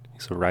dude.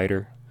 He's a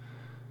writer.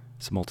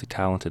 He's a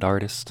multi-talented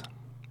artist.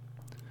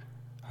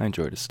 I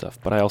enjoyed his stuff,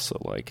 but I also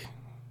like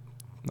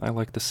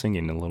the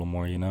singing a little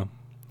more, you know?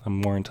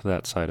 I'm more into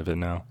that side of it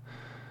now.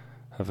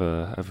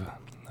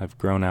 I've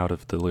grown out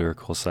of the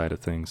lyrical side of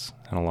things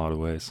in a lot of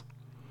ways.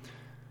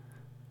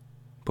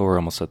 But we're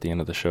almost at the end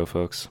of the show,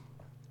 folks.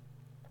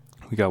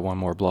 We got one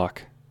more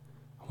block,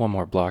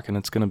 and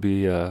it's going to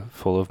be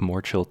full of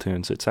more chill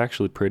tunes. It's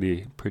actually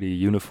pretty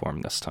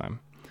uniform this time.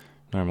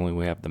 Normally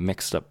we have the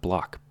mixed up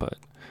block, but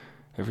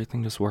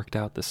everything just worked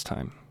out this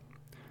time.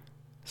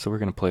 So we're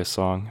going to play a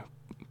song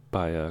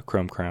by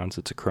Chrome Crowns.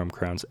 It's a Chrome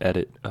Crowns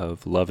edit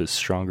of Love is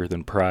Stronger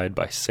Than Pride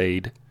by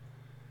Sade.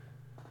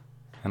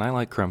 And I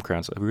like Chrome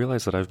Crowns. I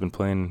realized that I've been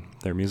playing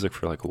their music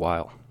for like a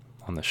while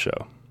on the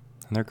show.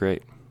 And they're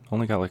great.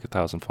 Only got like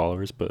 1,000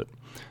 followers, but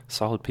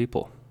solid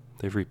people.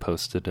 They've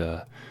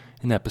reposted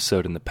an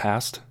episode in the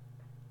past.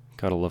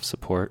 Gotta love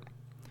support.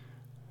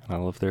 And I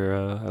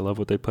love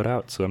what they put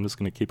out, so I'm just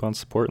gonna keep on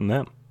supporting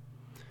them.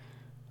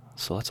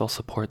 So let's all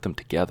support them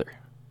together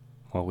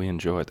while we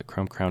enjoy the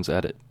Chrome Crowns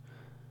edit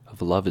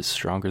of Love is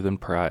Stronger Than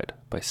Pride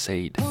by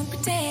Sade. Won't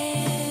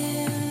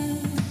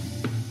pretend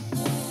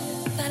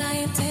that I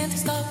intend to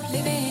stop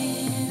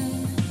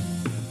living.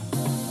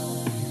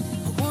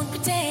 I won't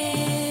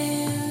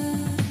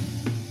pretend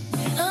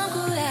I'm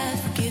good at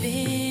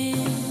forgiving.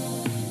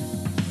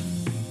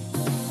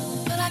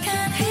 But I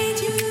can't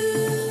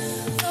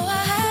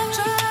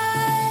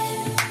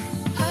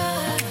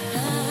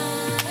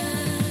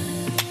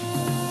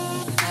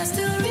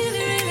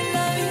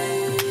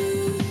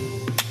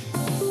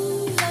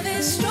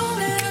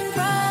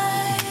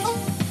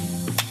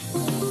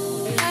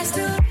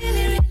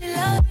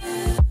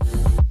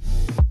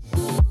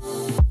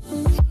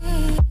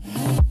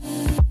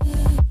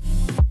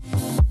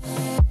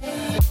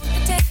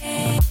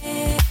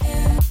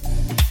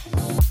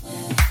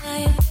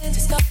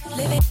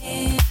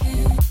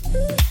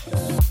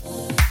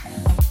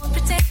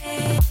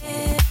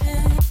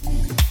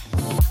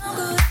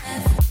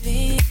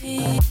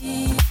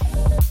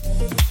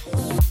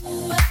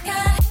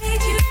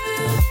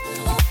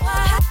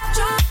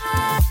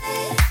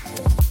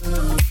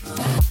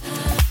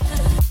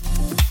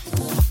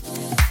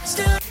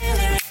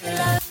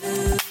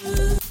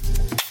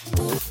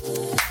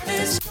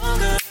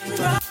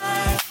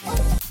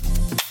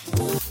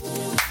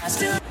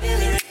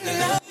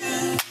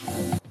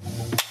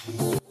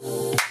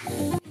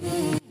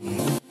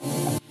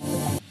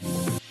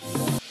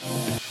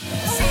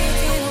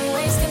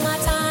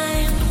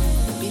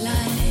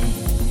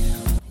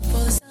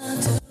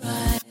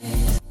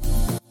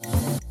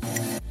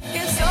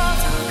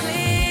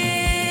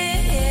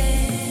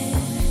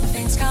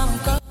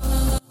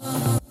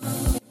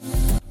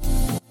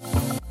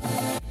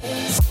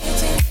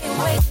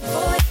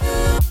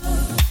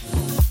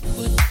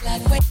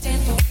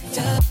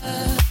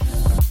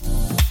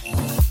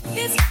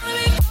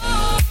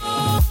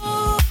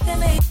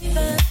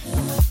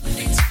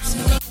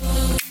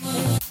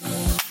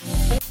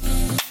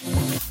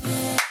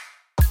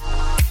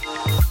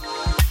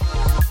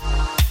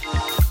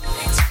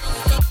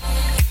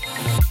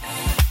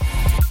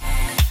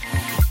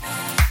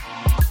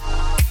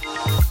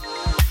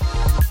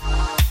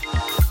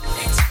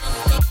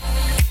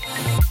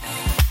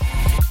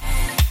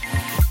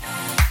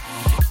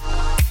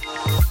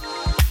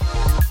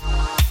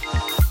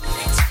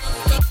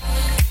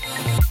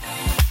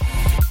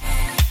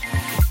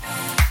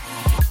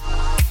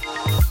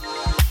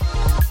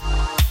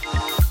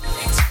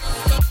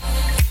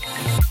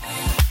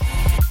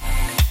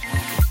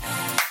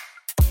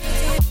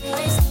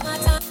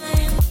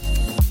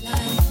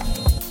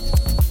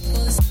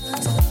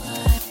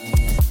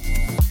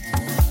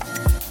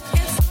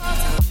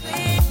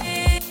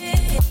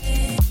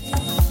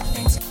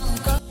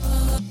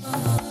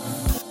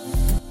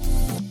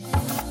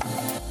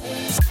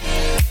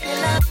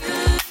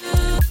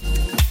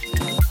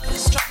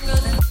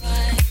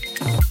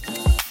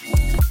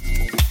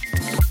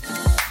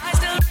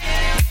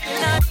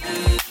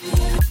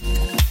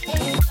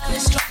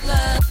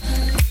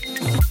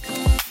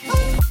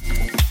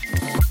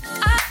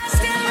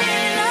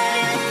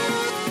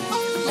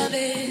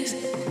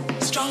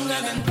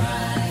longer than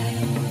pride.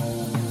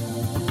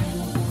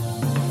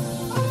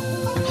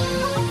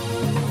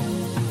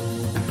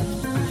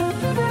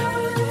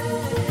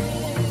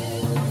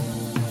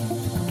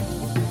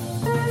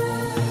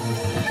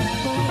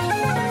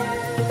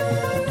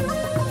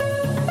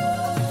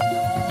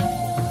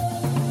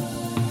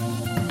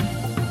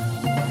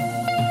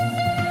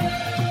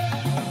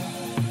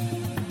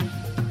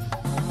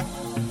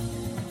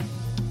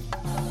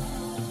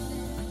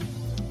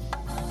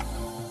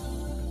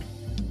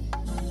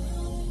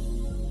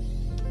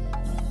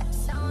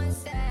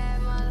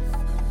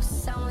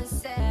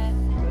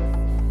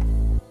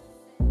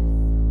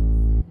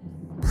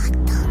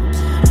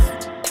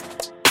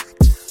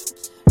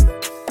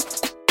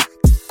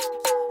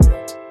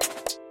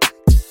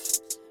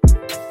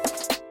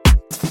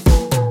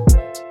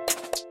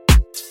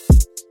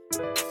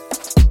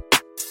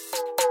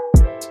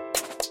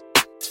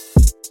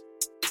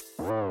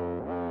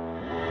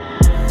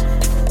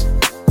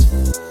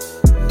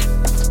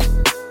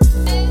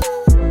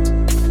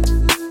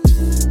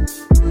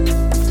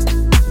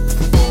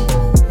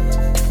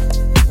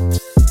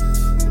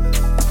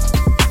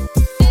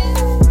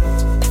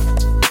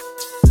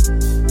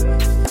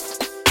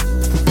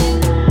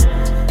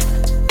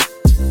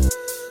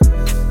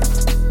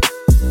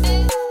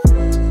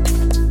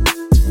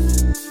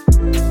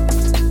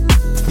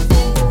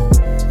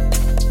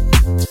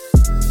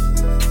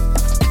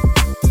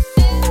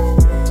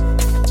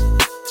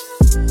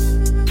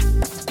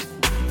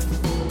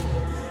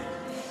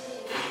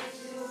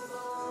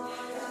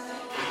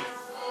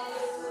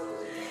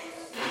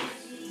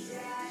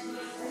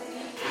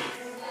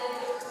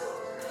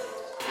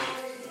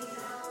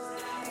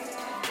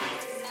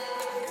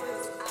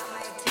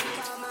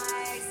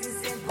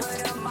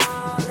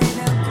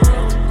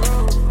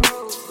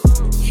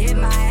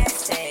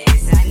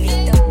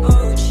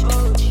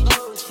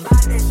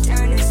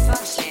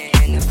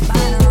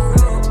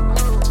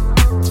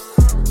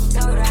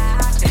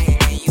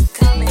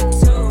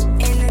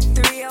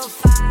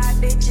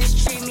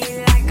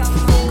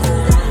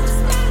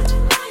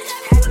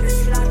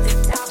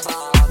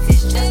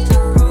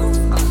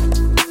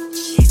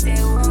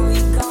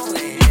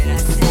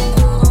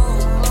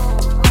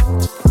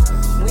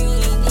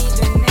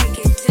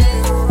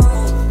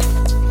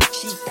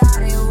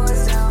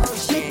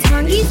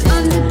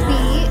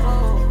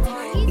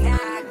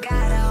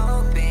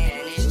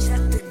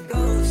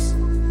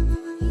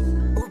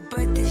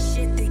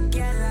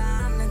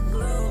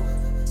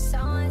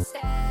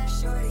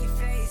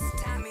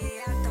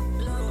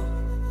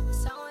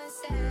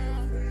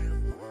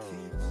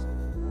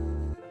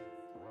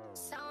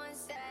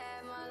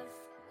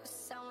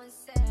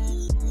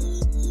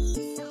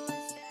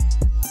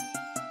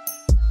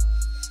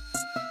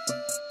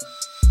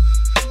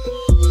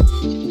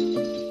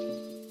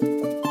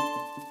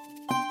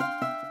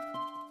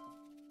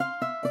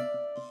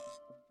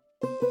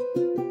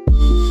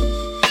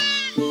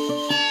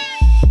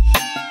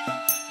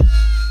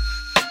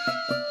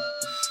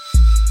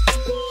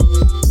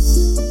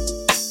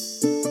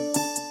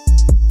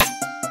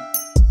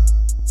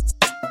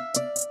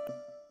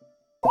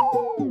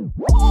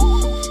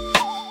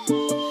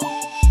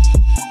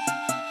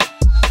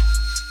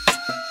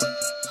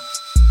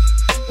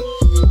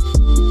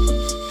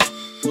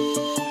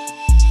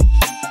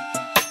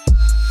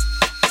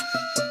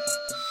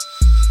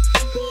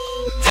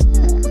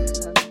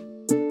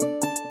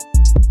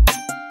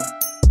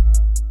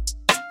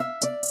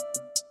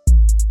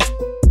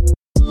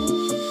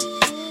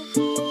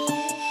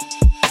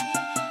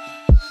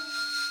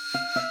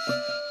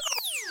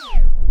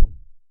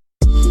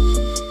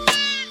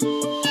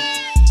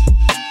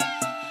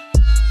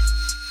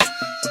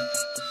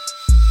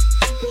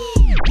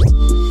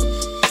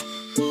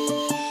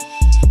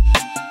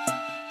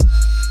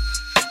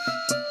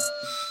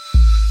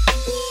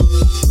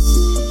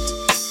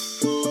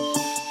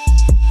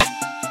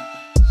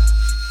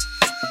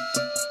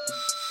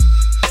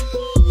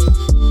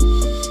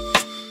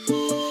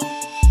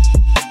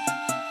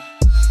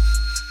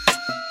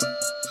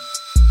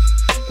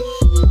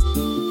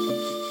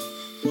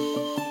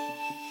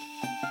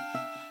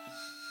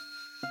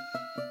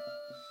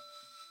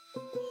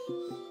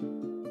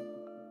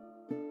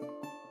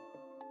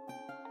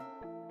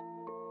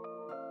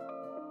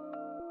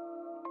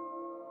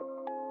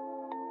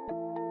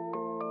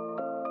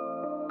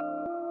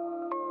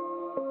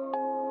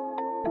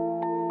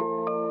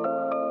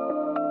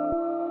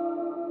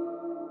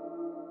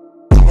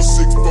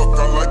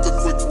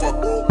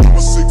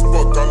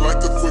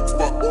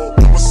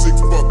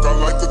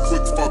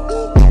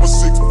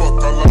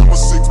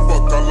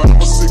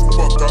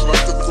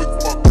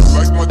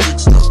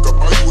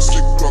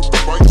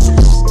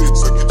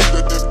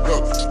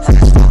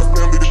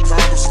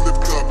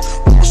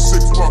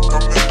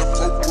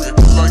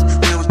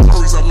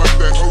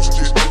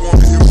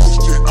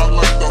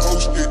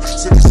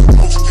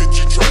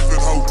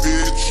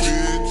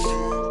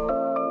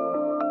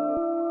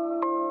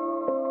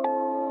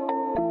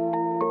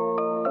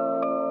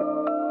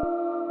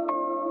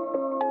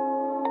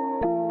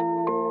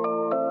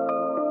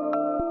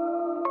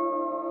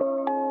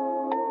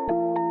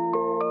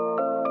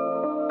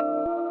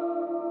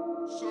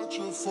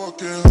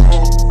 fucking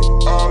hoe,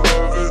 I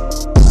love it.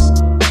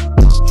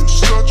 You're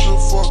such a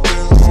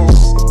fucking hoe,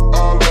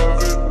 I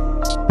love it.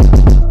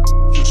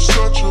 You're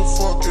such a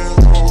fucking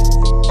hoe,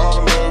 I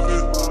love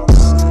it.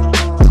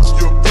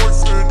 Your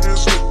boyfriend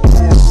is a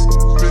dork,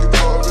 big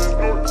loving.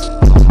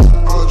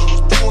 I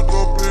just pulled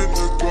up in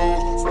the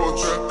gold,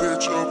 fucked that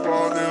bitch up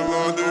out in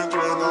London.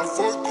 Then I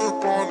fucked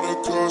up on the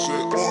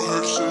cousin, on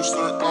her sister,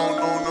 I don't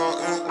know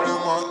nothing. And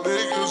my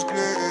niggas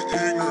getting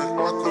ignorant,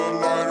 like the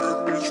lighter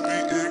bitch be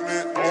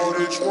ignorant. All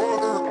this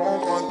water on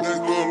my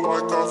nigga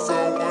like I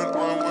fell when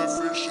I went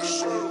fishing.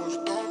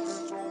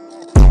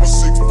 I'm a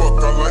sick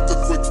fuck, I like a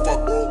quick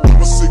fuck.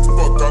 I'm a sick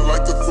fuck, I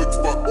like a quick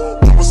fuck.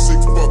 I'm a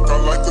sick fuck, I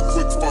like a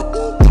quick fuck.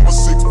 I'm a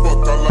sick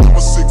fuck, I like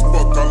a sick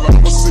fuck. I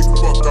like a sick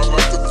fuck, I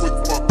like a quick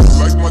fuck. I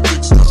like my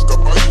dick stuck, I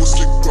buy you a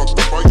sick fuck.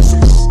 I buy you some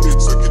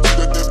bits, I get you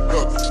that dip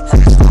up. How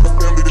you got a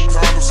family, the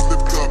condom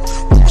slipped up.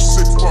 I'm a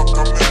sick fuck,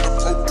 I'm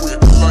inappropriate.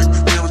 I like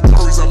Aaron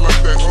Curry's, I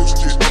like that host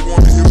shit. I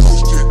wanna hear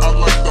host shit, I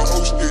like the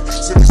host shit.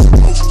 Send me some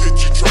host shit,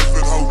 you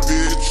trifling hoe,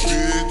 bitch,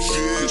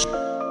 bitch.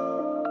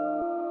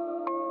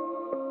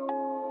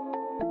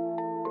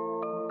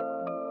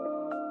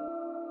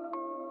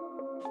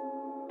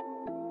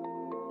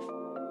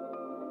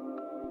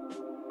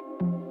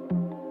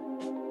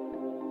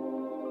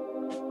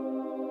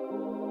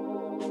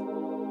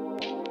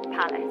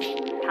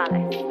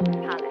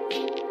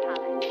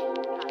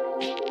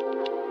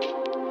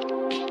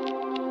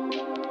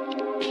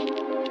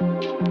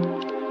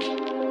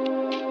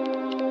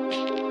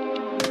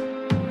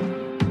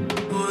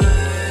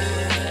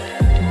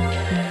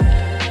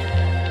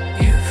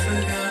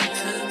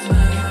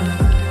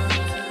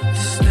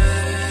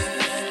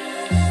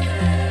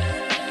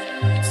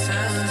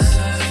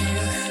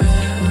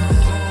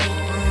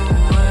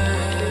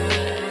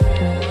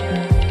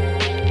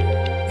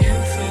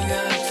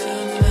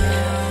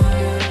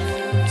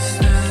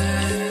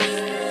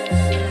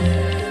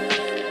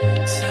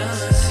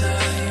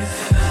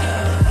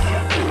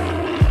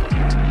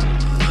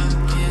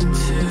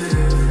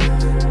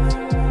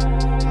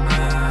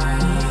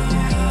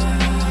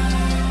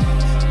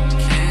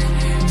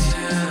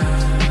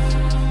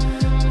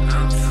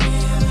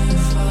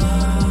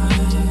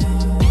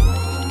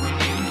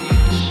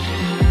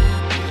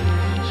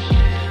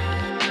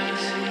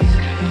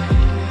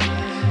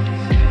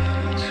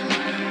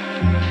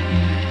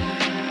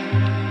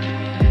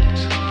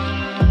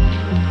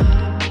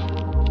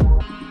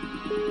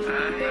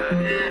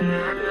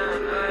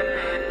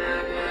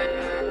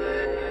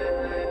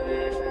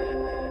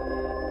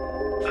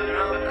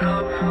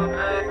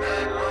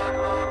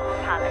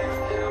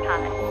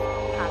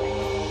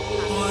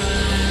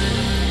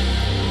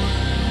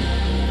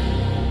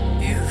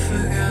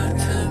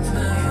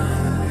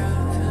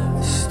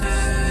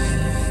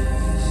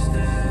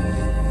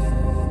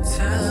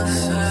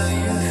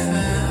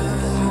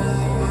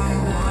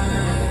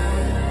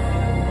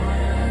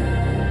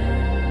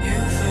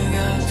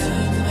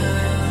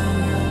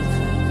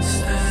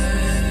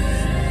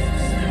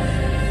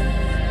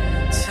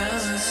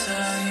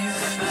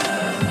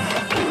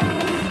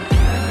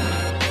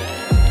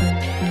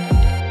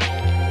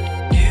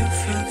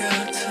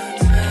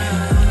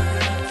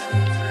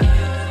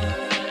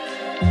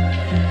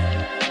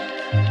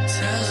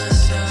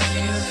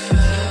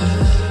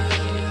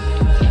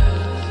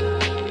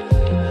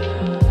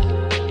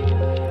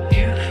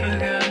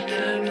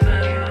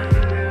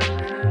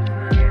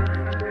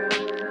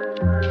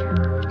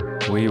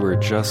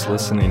 Just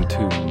listening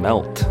to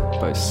Melt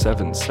by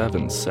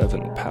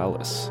 777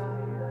 Palace.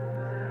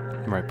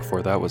 Right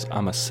before that was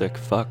I'm a Sick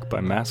Fuck by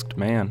Masked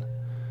Man.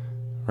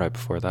 Right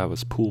before that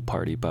was Pool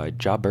Party by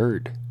Ja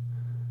Bird.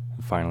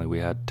 And finally we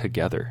had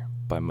Together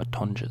by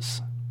Matunjas.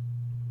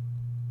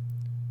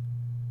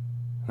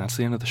 And that's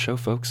the end of the show,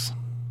 folks.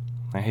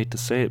 I hate to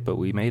say it, but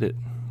we made it.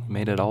 We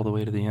made it all the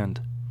way to the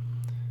end.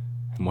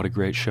 And what a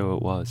great show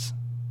it was.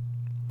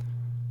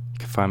 You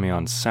can find me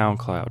on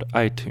SoundCloud,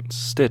 iTunes,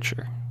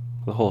 Stitcher,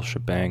 the whole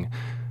shebang.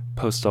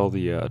 Post all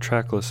the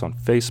track lists on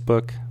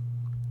Facebook,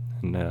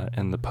 and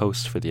in the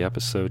post for the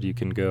episode you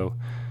can go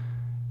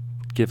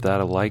give that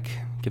a like,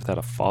 give that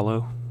a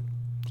follow.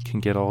 You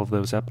can get all of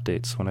those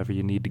updates whenever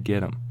you need to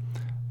get them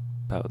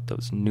about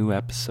those new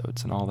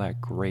episodes and all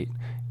that great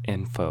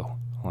info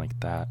like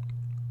that.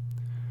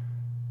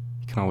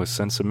 You can always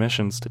send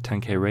submissions to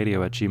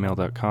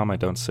 10kradio@gmail.com. I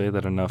don't say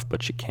that enough,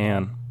 but you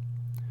can.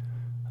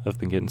 I've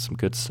been getting some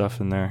good stuff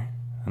in there,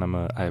 and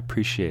I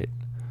appreciate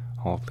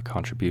all of the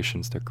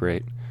contributions. They're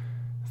great.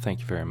 Thank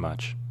you very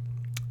much.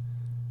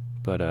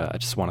 But I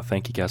just want to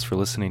thank you guys for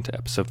listening to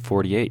episode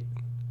 48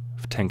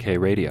 of 10K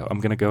Radio. I'm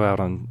going to go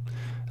out on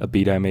a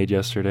beat I made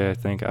yesterday, I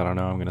think. I don't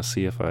know. I'm going to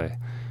see if I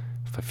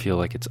feel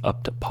like it's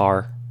up to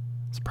par.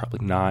 It's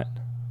probably not,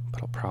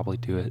 but I'll probably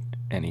do it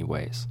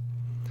anyways.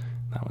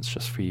 That one's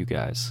just for you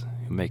guys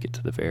who make it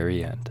to the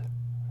very end,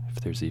 if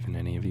there's even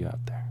any of you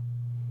out there.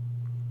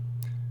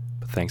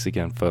 But thanks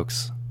again,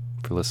 folks,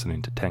 for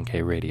listening to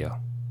 10K Radio.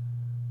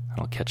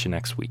 I'll catch you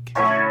next week.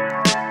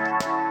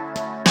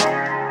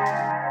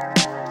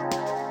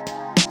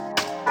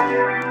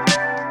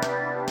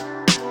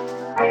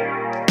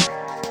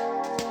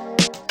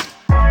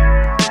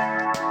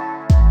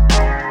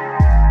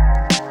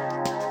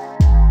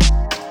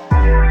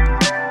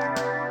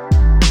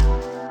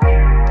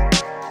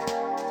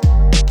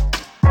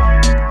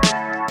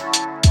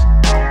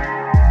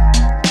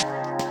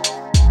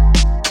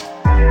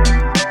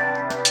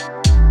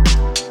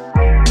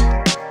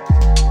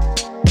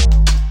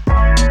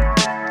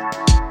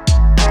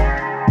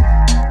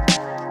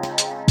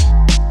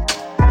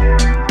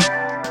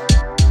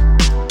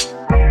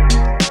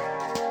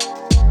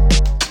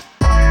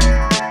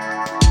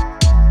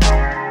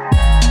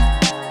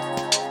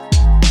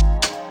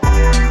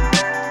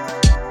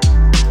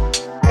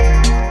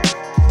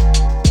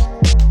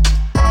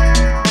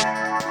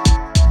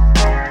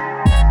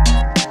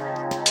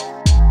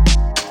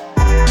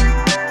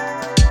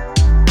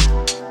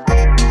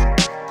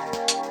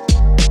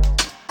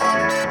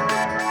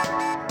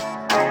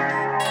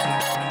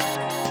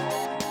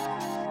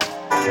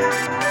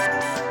 Thank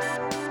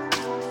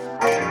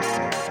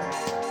you.